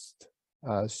organized,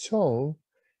 as shown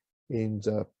in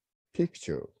the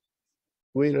picture,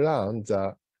 we learn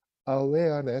the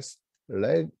awareness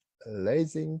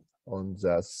raising on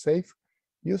the safe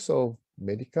use of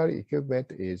medical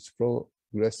equipment is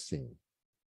progressing.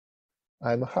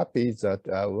 I'm happy that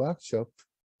a workshop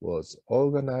was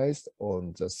organized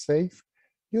on the safe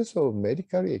use of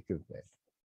medical equipment,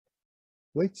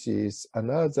 which is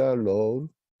another role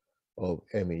of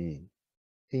ME,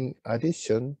 in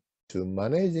addition to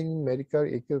managing medical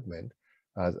equipment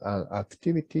as an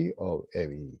activity of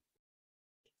ME.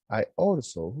 I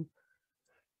also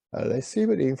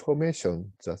received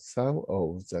information that some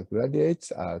of the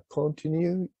graduates are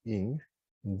continuing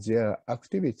their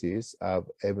activities of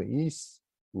MEs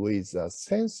with a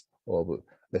sense of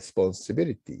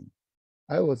responsibility.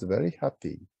 I was very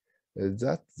happy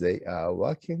that they are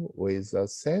working with a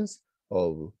sense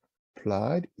of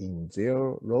pride in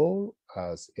their role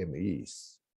as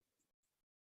MEs.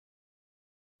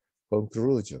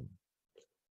 Conclusion.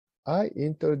 I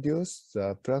introduced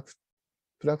the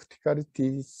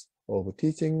practicalities of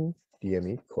teaching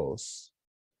DME courses.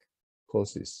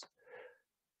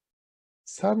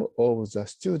 Some of the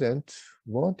students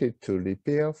wanted to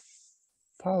repair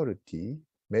faulty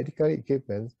medical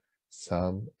equipment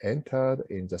some entered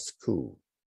in the school.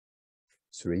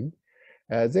 3.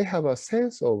 They have a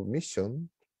sense of mission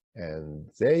and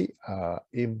they are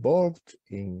involved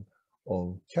in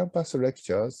on-campus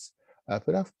lectures,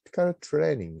 practical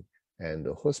training, and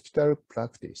hospital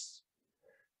practice.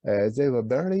 They were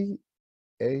very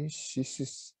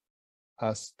enthusiastic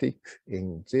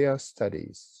in their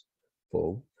studies.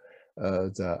 4.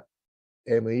 The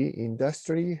ME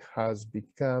industry has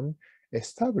become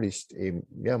established in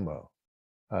Myanmar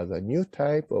as a new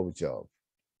type of job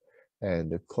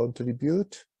and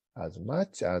contribute as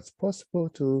much as possible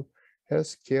to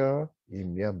healthcare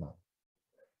in Myanmar.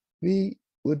 We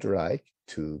would like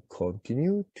to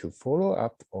continue to follow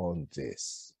up on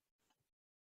this.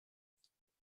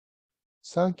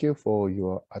 Thank you for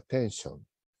your attention.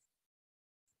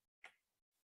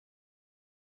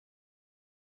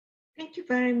 Thank you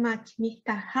very much,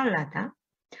 Mr. Harada.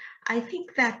 I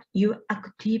think that your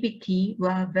activity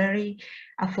were very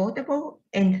affordable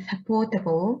and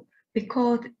supportable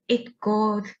because it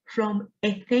goes from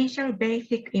essential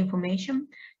basic information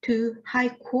to high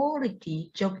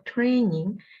quality job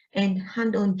training and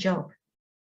hand-on job.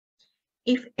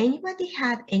 If anybody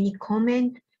had any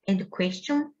comment and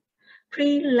question,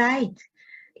 please write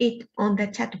it on the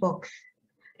chat box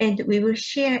and we will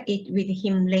share it with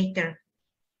him later.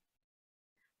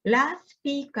 Last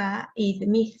speaker is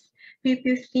Miss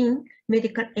Piu Singh,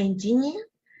 medical engineer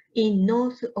in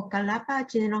North Okalapa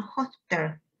General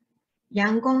Hospital,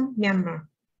 Yangon, Myanmar.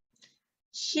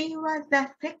 She was the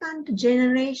second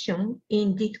generation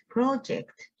in this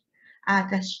project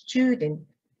as a student.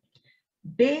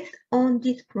 Based on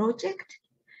this project,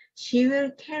 she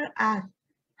will tell us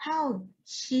how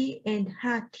she and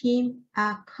her team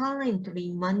are currently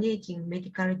managing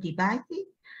medical devices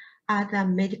as a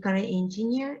medical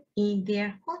engineer in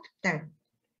their hospital.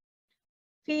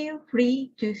 Feel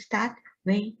free to start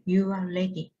when you are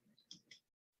ready.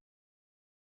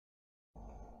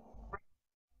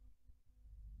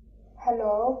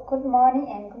 Hello, good morning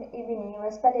and good evening,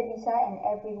 respected teacher and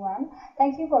everyone.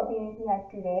 Thank you for being here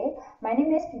today. My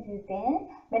name is Piu Singh,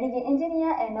 medical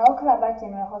engineer at North Okalapa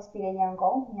General Hospital,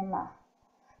 Yangon, Myanmar.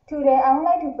 Today, I would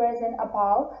like to present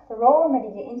about the role of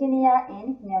medical engineer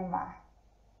in Myanmar.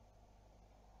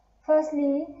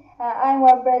 Firstly, I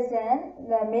will present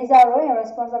the major role and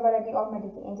responsibility of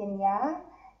medical engineer.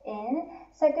 And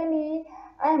secondly,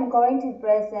 I am going to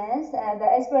present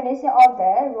the explanation of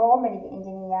the role of medical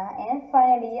engineer. And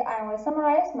finally, I will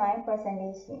summarize my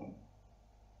presentation.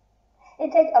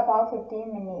 It takes about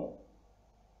 15 minutes.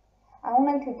 I would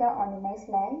like to turn on the next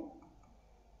slide.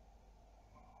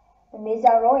 The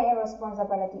major role and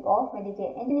responsibility of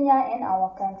medical engineer in our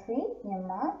country,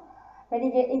 Myanmar.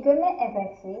 Medical equipment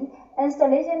inventory,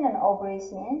 installation and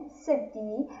operation,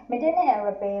 safety, maintenance and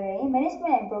repairing,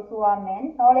 management and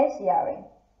procurement, knowledge sharing.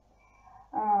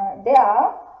 There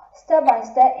are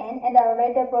step-by-step and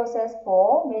interrelated process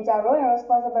for major role and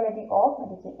responsibility of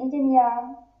medical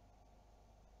engineer.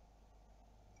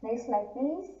 Next slide,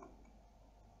 please.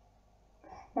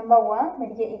 Number 1,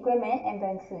 medical equipment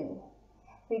inventory.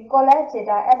 We collect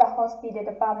data at the hospital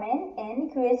department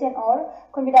and creation of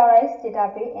computerized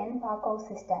database and barcode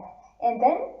system, and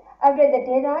then update the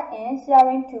data and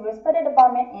sharing to respective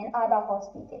department and other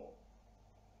hospitals.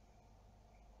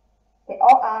 They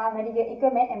all are medical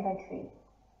equipment inventory.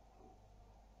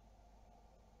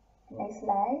 Next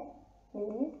slide,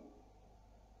 please.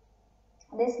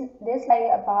 This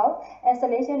slide about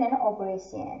installation and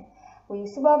operation. we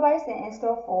supervise and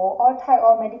install for all types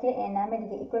of medical and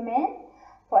non-medical equipment.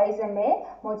 For example,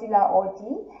 modular OD,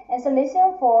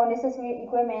 installation for necessary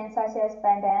equipment such as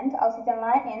pendant, oxygen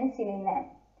line, and ceiling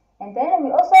lamp. And then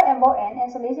we also involve in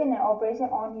installation and operation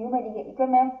on new medical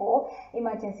equipment for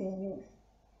emergency use,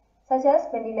 such as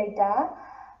ventilator,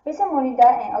 patient monitor,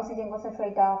 and oxygen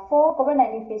concentrator for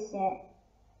COVID-19 patients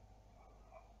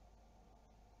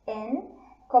in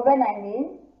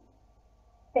COVID-19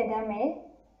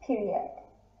 pandemic period.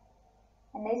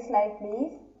 And next slide,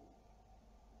 please.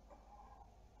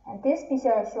 And this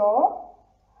picture shows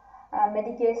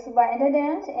medical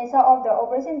superintendent in charge of the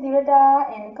operation director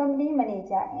and company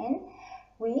manager, and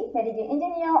we medical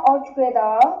engineer all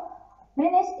together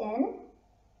manage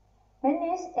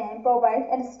and provide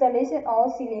installation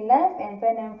of ceiling lamp and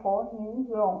pendant for new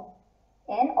room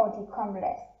and OT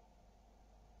complex.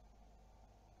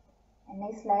 And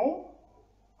next slide.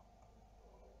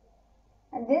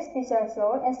 And this picture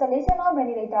shows installation of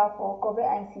ventilator for COVID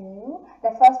ICU,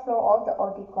 the first floor of the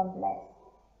OT complex.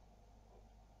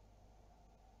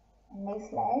 And next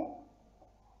slide.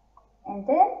 And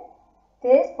then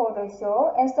this photo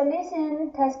shows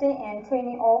installation, testing, and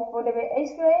training of portable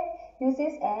X-ray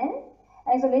uses and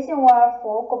isolation ward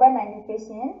for COVID-19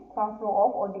 patients, ground floor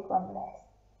of OT complex.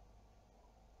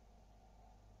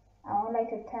 I would like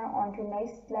to turn on to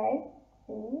next slide,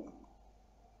 please.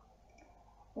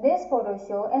 This photo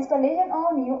shows installation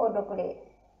of new autoclave.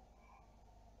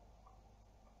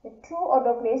 The two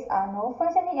autoclaves are not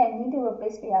functioning and need to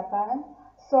replace spare parts,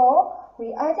 so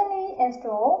we urgently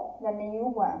install the new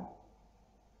one.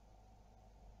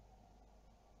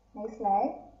 Next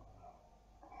slide.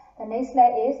 The next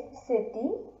slide is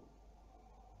safety.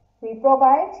 We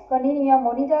provide continuous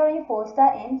monitoring for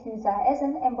staff and user as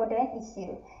an important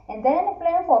issue, and then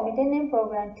plan for maintenance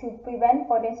program to prevent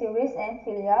potential risk and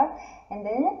failure, and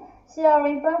then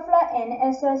sharing pamphlet and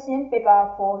instruction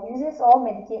paper for users of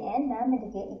medical and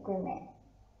non-medical equipment.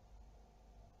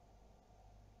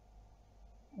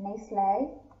 Next slide,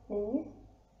 please.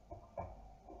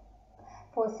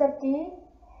 For safety,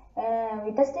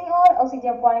 we testing all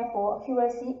oxygen point for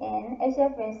accuracy and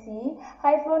HFNC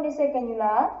high flow nasal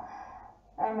cannula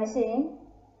machine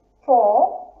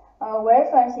for well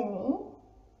functioning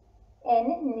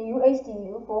and new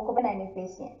HDU for COVID-19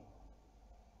 patient.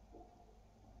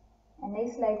 And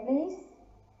next slide, please.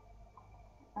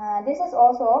 This is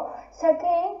also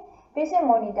checking patient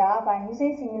monitor by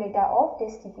using simulator of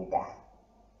distributor.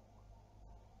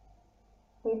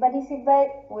 We participate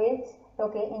with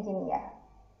local engineer.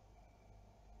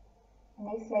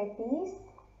 Next slide, please.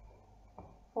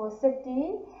 For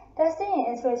safety, testing and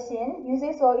instruction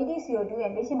uses of ETCO2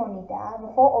 and patient monitor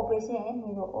before operation and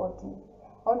neuro OT,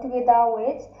 all together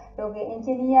with local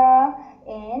engineer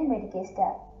and medical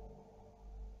staff.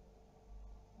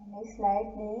 Next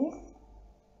slide, please.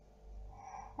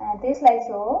 This slide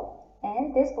show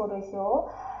and this photo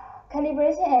show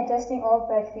calibration and testing of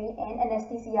battery and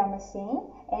anesthesia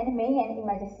machine and main and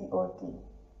emergency OT.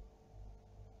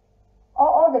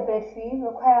 All of the battery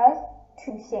requires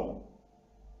 2 chains.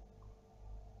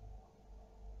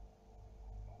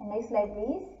 Next slide,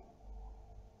 please.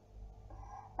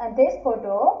 And this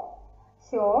photo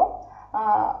shows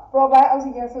provide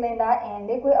oxygen cylinder and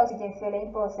liquid oxygen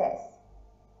filling process.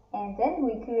 And then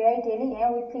we create daily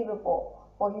and weekly report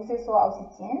for usage of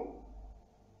oxygen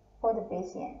for the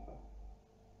patient.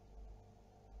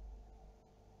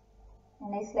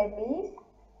 Next slide, please.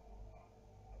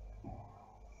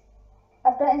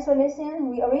 After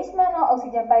installation, we arrangement of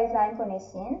oxygen pipeline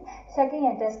connection, checking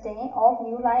and testing of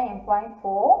new line and point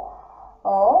for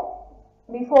or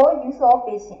before use of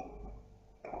patient.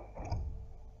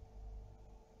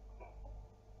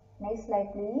 Next slide,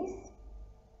 please.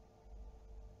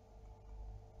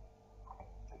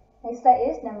 Next slide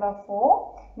is number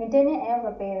 4, maintaining and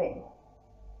repairing.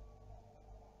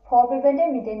 For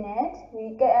preventive maintenance,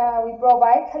 we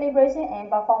provide calibration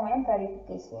and performance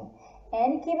verification,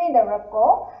 and keeping the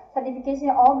record, certification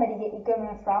of medical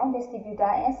equipment from distributor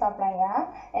and supplier,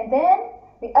 and then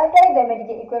we update the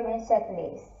medical equipment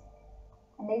checklist.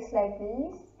 Next slide,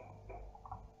 please.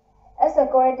 As a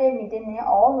corrective maintenance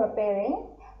or repairing,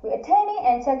 we attending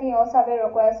and checking all survey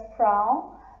requests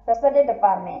from respective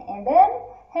department, and then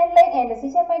handling and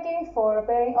decision making for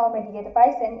repairing all medical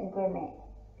device and equipment.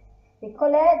 We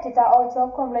collect data of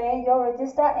job complaint, job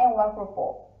register, and work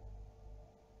report.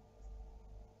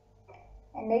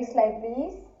 And next slide,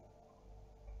 please.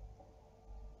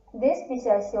 This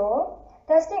picture shows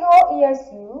testing of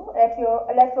ESU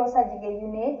electrosurgical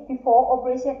unit before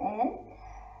operation and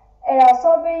error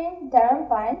solving done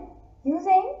by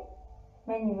using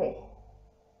manual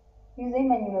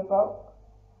book.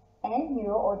 and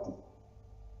Neuro OT.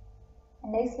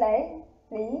 Next slide,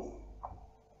 please.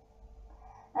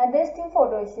 These two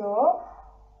photos show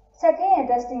checking and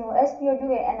testing of SpO2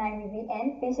 and NIBB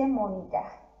and patient monitor.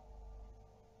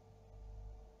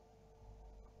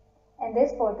 In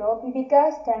this photo,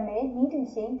 PPCAS damage need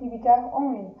to change PPCAS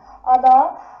only.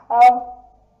 Other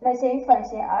machine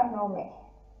functions are normal.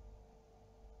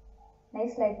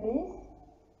 Next slide, please.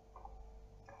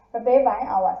 Prepared by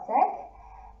our set.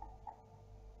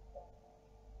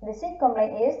 The sick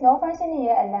complaint is no functioning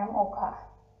alarm occur.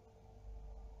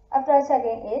 After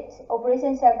checking it,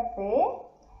 operation check failed.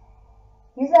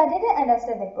 User didn't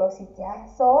understand the procedure,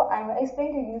 so I will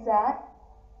explain to user.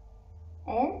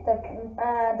 And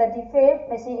the default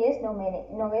machine is no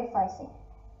function.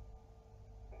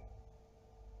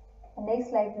 Next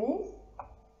slide, please.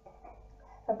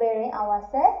 Preparing our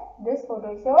set. This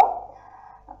photo show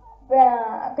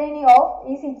cleaning of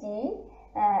ECG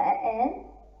and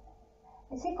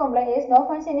sick complaint is no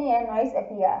functioning and noise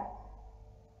appear.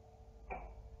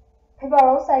 Paper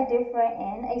roll side different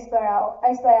and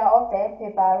expire of the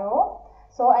paper roll.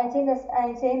 So I change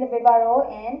the paper roll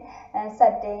and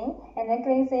setting and then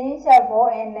cleansing shampoo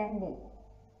and lengthy.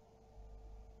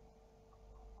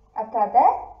 After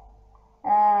that,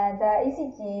 the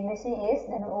ECG machine is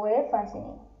well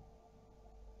functioning.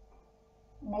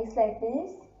 Next slide,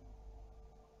 please.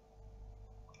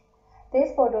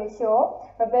 This photo shows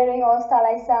preparing of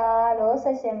sterilizer, low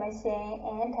session machine,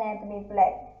 and therapy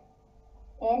plate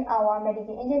in our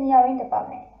medical engineering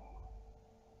department.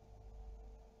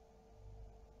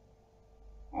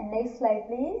 And next slide,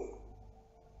 please.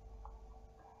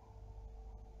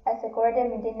 As a corrective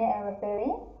maintenance and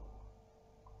repairing,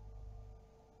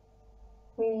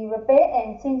 we repair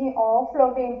and changing all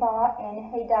floating part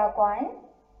and heater coil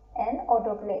and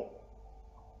autoclave.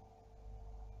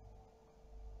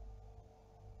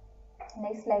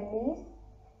 Next slide, please.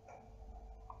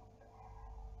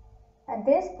 And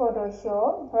this photo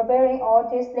shows repairing all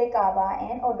display cover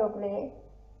and autoclave.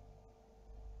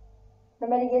 The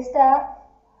medical staff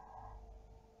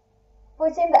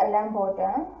pushing the alarm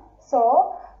button,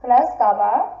 so glass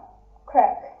cover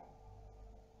crack.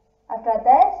 After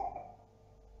that,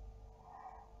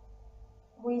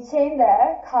 we change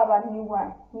the cover new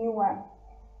one.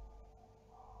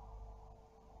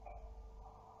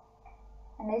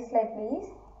 Next slide, please.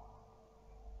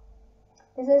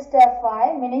 This is step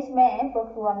 5, management and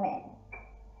procurement.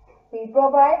 We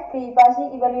provide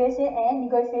pre-purchase evaluation and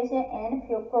negotiation and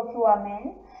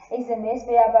procurement, examine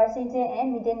spare purchasing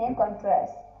and maintenance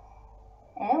contracts.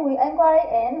 And we inquire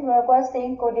and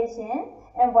requesting quotation,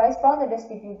 invoice from the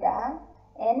distributor,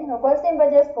 and requesting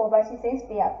budget for purchasing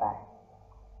spare parts.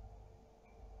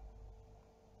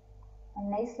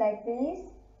 Next slide, please.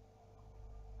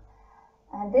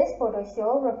 And this photo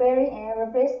shows repairing and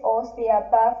replace all spare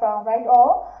parts from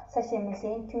write-off session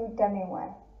machine to dummy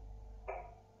one.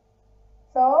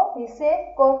 So we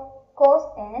save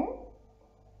cost in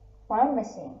one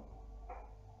machine.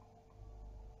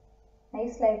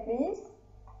 Next slide, please.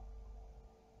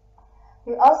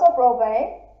 We also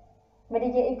provide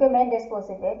medical equipment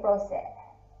disposable process.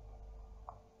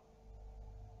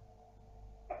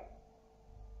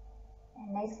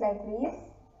 And next slide, please.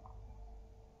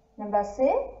 Number 6,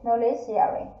 knowledge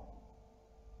sharing.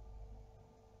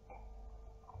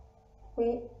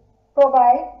 We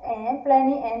provide and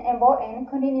planning and involve in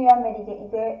continuous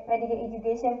medical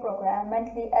education program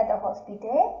monthly at the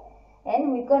hospital,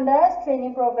 and we conduct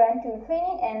training program to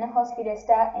training and hospital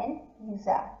staff and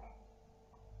user.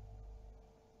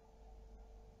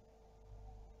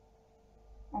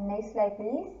 And next slide,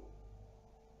 please.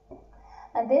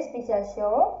 And this picture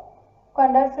shows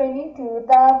conduct training to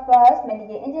the first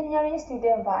medical engineering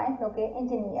student by local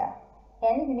engineer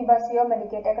and University of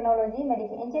Medical Technology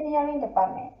Medical Engineering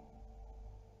Department.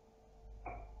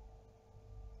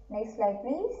 Next slide,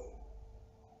 please.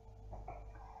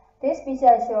 This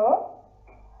picture shows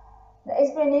the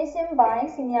explanation by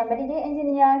senior medical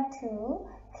engineer to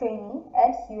trainee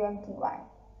at UMTY.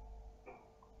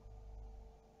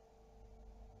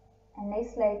 And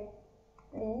next slide,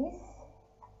 please.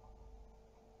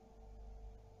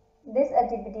 This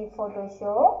activity photo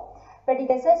show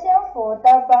practical session for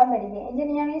third-part medical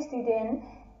engineering student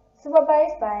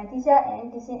supervised by teacher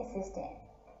and teaching assistant.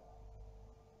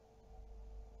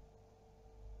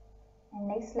 And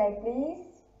next slide, please.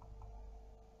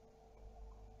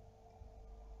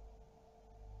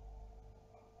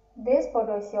 This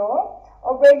photo show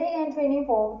operating and training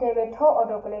for tabletop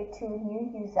autoclave to new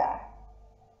user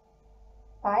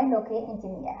by local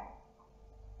engineer.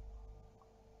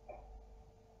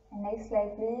 And next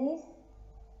slide, please.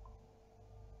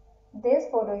 This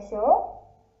photo show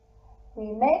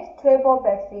We make triple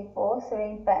battery for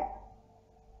syringe pen.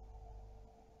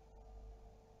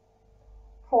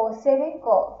 For saving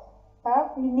cost,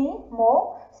 but we need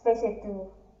more special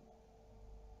tools.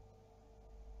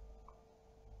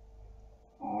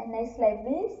 And next slide,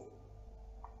 please.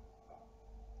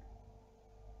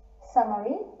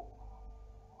 Summary.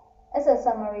 As a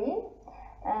summary,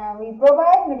 we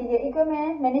provide medical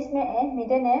equipment management and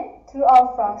maintenance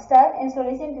throughout from start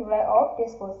installation to write-off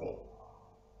disposal.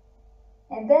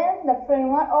 And then the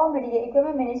framework of medical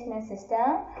equipment management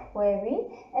system, where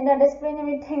we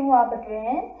interdisciplinary teamwork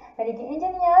between medical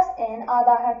engineers and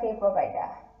other healthcare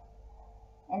providers.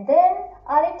 And then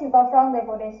early to confront the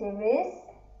potential risks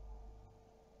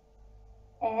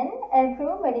and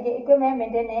improve medical equipment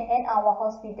maintenance in our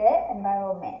hospital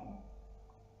environment.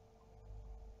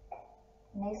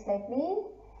 Next slide, please.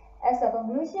 As a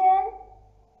conclusion,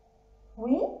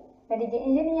 we, medical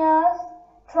engineers,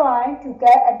 trying to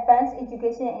get advanced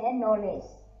education and knowledge,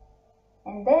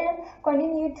 and then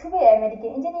continue to be a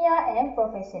medical engineer and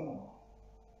professional.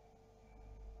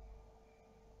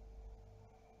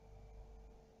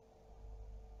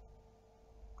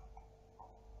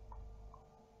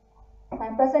 My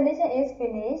presentation is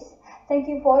finished. Thank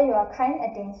you for your kind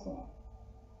attention.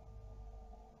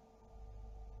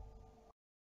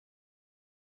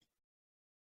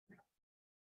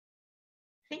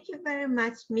 Thank you very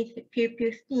much, Ms.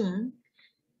 Piu-Piu.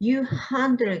 You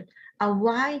handled a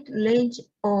wide range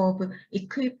of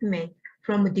equipment,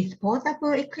 from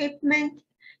disposable equipment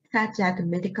such as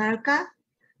medical gas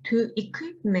to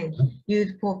equipment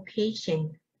used for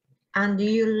patients, and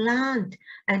you learned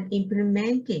and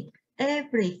implemented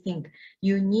everything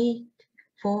you need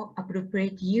for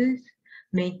appropriate use,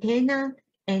 maintenance,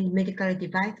 and medical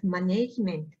device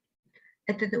management.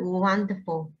 It is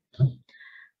wonderful.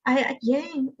 I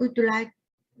again would like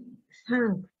to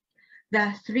thank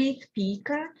the three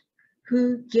speakers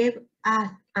who gave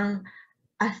us an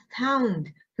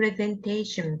astounding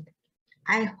presentation.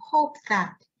 I hope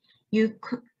that you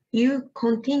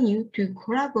continue to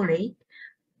collaborate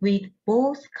with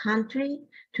both countries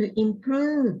to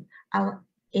improve our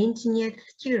engineering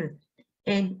skills,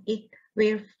 and it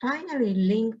will finally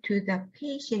link to the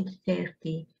patient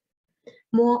safety.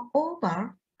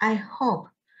 Moreover, I hope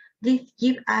this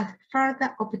gives us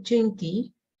further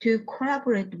opportunity to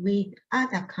collaborate with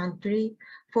other countries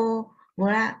for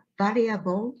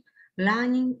valuable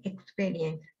learning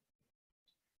experience.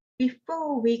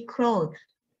 Before we close,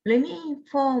 let me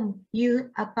inform you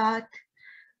about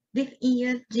this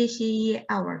year's GCE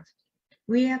Awards.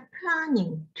 We are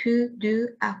planning to do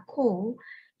a call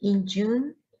in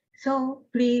June, so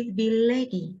please be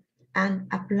ready and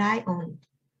apply on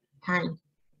time.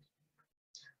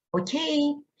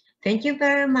 Okay, thank you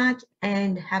very much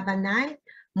and have a nice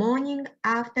morning,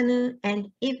 afternoon,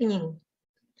 and evening.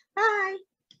 Bye.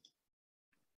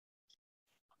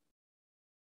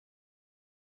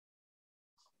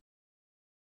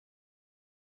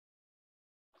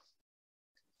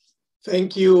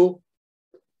 Thank you,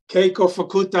 Keiko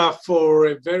Fukuta, for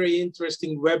a very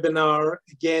interesting webinar.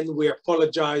 Again, we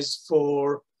apologize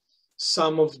for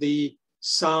some of the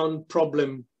sound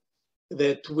problem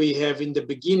that we have in the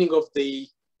beginning of the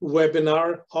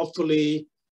webinar. Hopefully,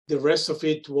 the rest of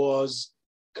it was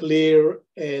clear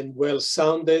and well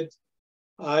sounded.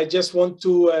 I just want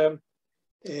to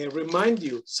remind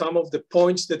you some of the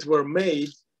points that were made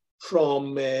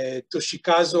from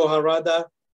Toshikazu Harada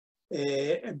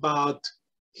about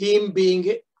him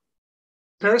being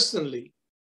personally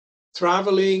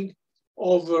traveling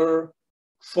over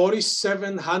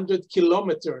 4,700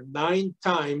 kilometers 9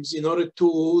 times in order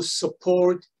to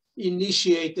support,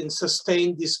 initiate, and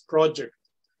sustain this project.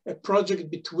 A project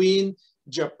between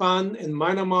Japan and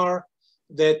Myanmar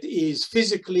that is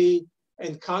physically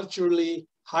and culturally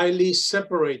highly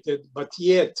separated, but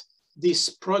yet this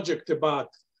project about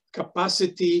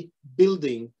capacity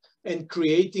building and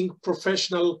creating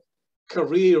professional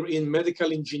career in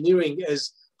medical engineering,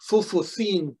 as Fufu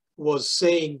Thin was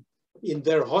saying in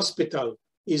their hospital,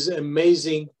 is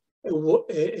amazing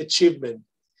achievement.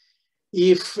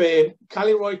 If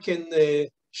Kaliroy can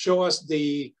show us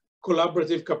the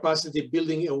Collaborative Capacity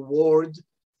Building Award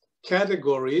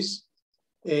categories,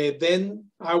 then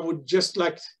I would just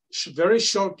like very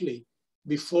shortly,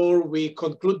 before we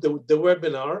conclude the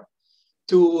webinar,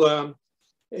 to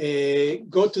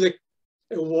go to the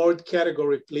award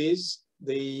category, please.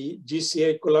 The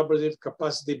GCA Collaborative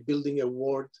Capacity Building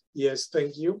Award. Yes,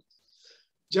 thank you.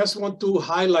 Just want to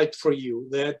highlight for you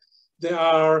that there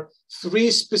are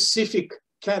 3 specific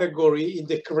categories in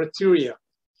the criteria: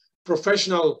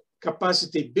 professional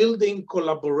capacity building,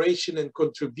 collaboration, and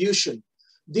contribution.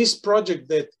 This project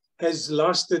that has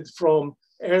lasted from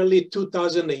early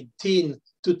 2018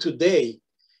 to today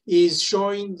is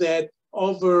showing that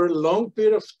over a long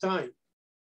period of time,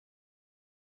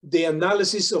 the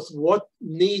analysis of what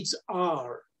needs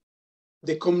are,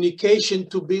 the communication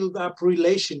to build up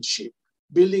relationship,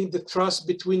 building the trust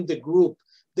between the group,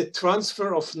 the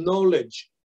transfer of knowledge,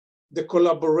 the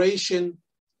collaboration,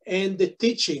 and the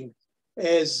teaching,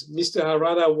 as Mr.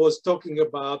 Harada was talking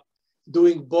about,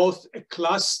 doing both a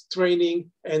class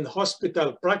training and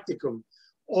hospital practicum,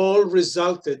 all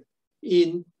resulted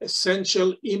in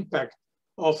essential impact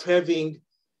of having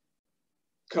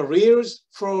careers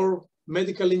for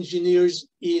medical engineers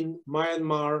in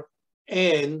Myanmar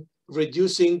and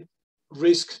reducing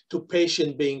risk to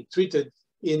patient being treated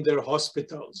in their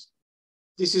hospitals.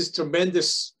 This is a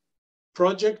tremendous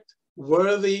project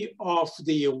worthy of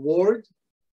the award,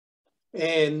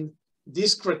 and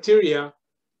these criteria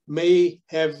may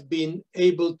have been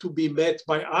able to be met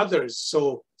by others.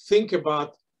 So think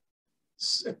about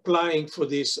applying for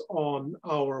this on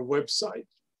our website.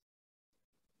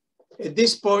 At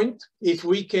this point, if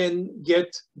we can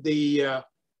get the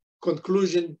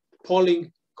conclusion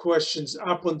polling questions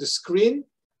up on the screen,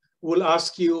 we'll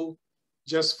ask you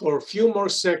just for a few more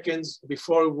seconds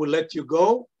before we'll let you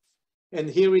go. And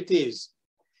here it is.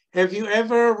 Have you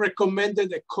ever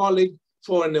recommended a colleague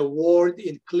for an award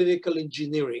in clinical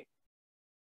engineering?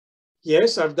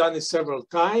 Yes, I've done it several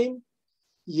times.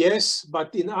 Yes,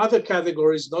 but in other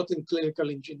categories, not in clinical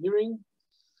engineering.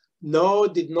 No,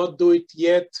 did not do it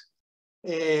yet.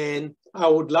 And I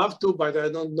would love to, but I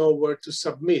don't know where to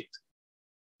submit.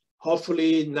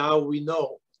 Hopefully now we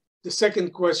know. The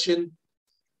second question,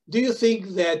 do you think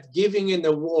that giving an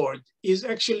award is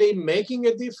actually making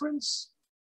a difference?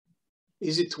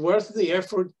 Is it worth the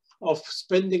effort of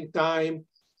spending time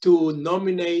to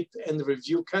nominate and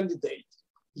review candidates?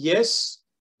 Yes,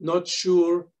 not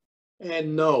sure,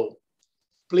 and no.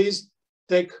 Please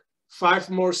take 5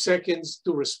 more seconds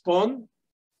to respond.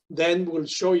 Then we'll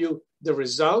show you the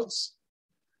results.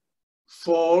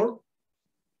 4,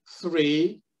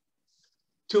 3,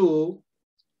 2,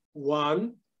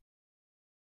 1.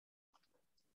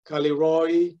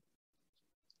 Kaliroy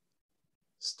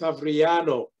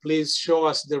Stavriano, please show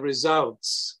us the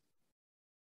results.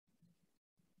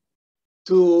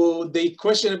 To the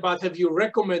question about have you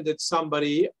recommended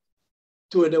somebody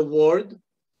to an award,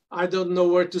 I don't know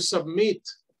where to submit.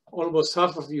 Almost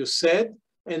half of you said,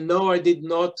 and no, I did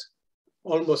not.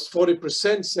 Almost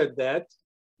 40% said that.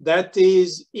 That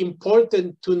is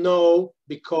important to know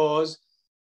because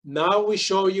now we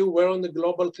show you where on the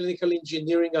Global Clinical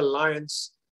Engineering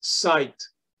Alliance site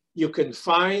you can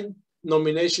find.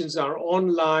 Nominations are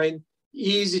online,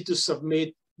 easy to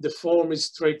submit. The form is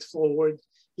straightforward.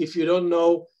 If you don't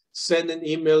know, send an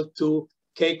email to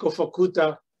Keiko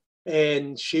Fukuta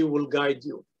and she will guide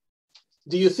you.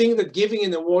 Do you think that giving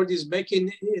an award is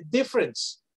making a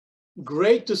difference?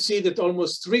 Great to see that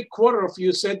almost 3/4 of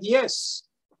you said yes.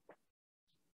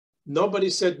 Nobody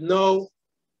said no,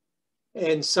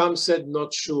 and some said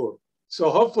not sure. So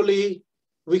hopefully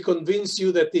we convince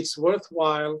you that it's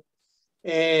worthwhile.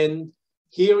 And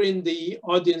here in the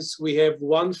audience, we have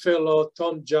one fellow,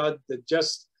 Tom Judd, that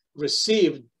just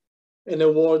received an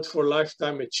award for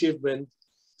lifetime achievement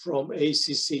from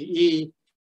ACCE.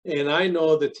 And I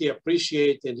know that he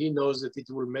appreciates and he knows that it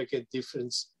will make a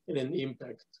difference and an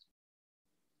impact.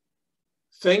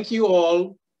 Thank you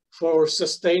all for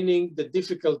sustaining the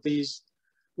difficulties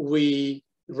we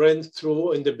ran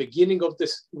through in the beginning of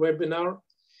this webinar.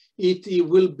 It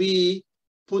will be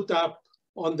put up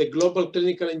on the Global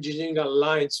Clinical Engineering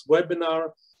Alliance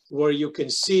webinar where you can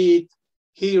see it,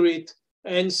 hear it,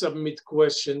 and submit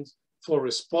questions for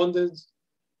respondents.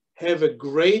 Have a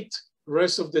great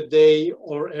rest of the day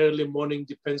or early morning,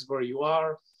 depends where you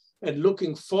are, and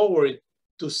looking forward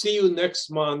to see you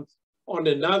next month on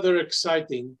another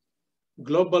exciting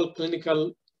Global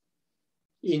Clinical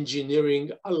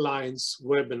Engineering Alliance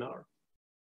webinar.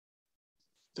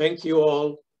 Thank you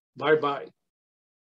all. Bye-bye.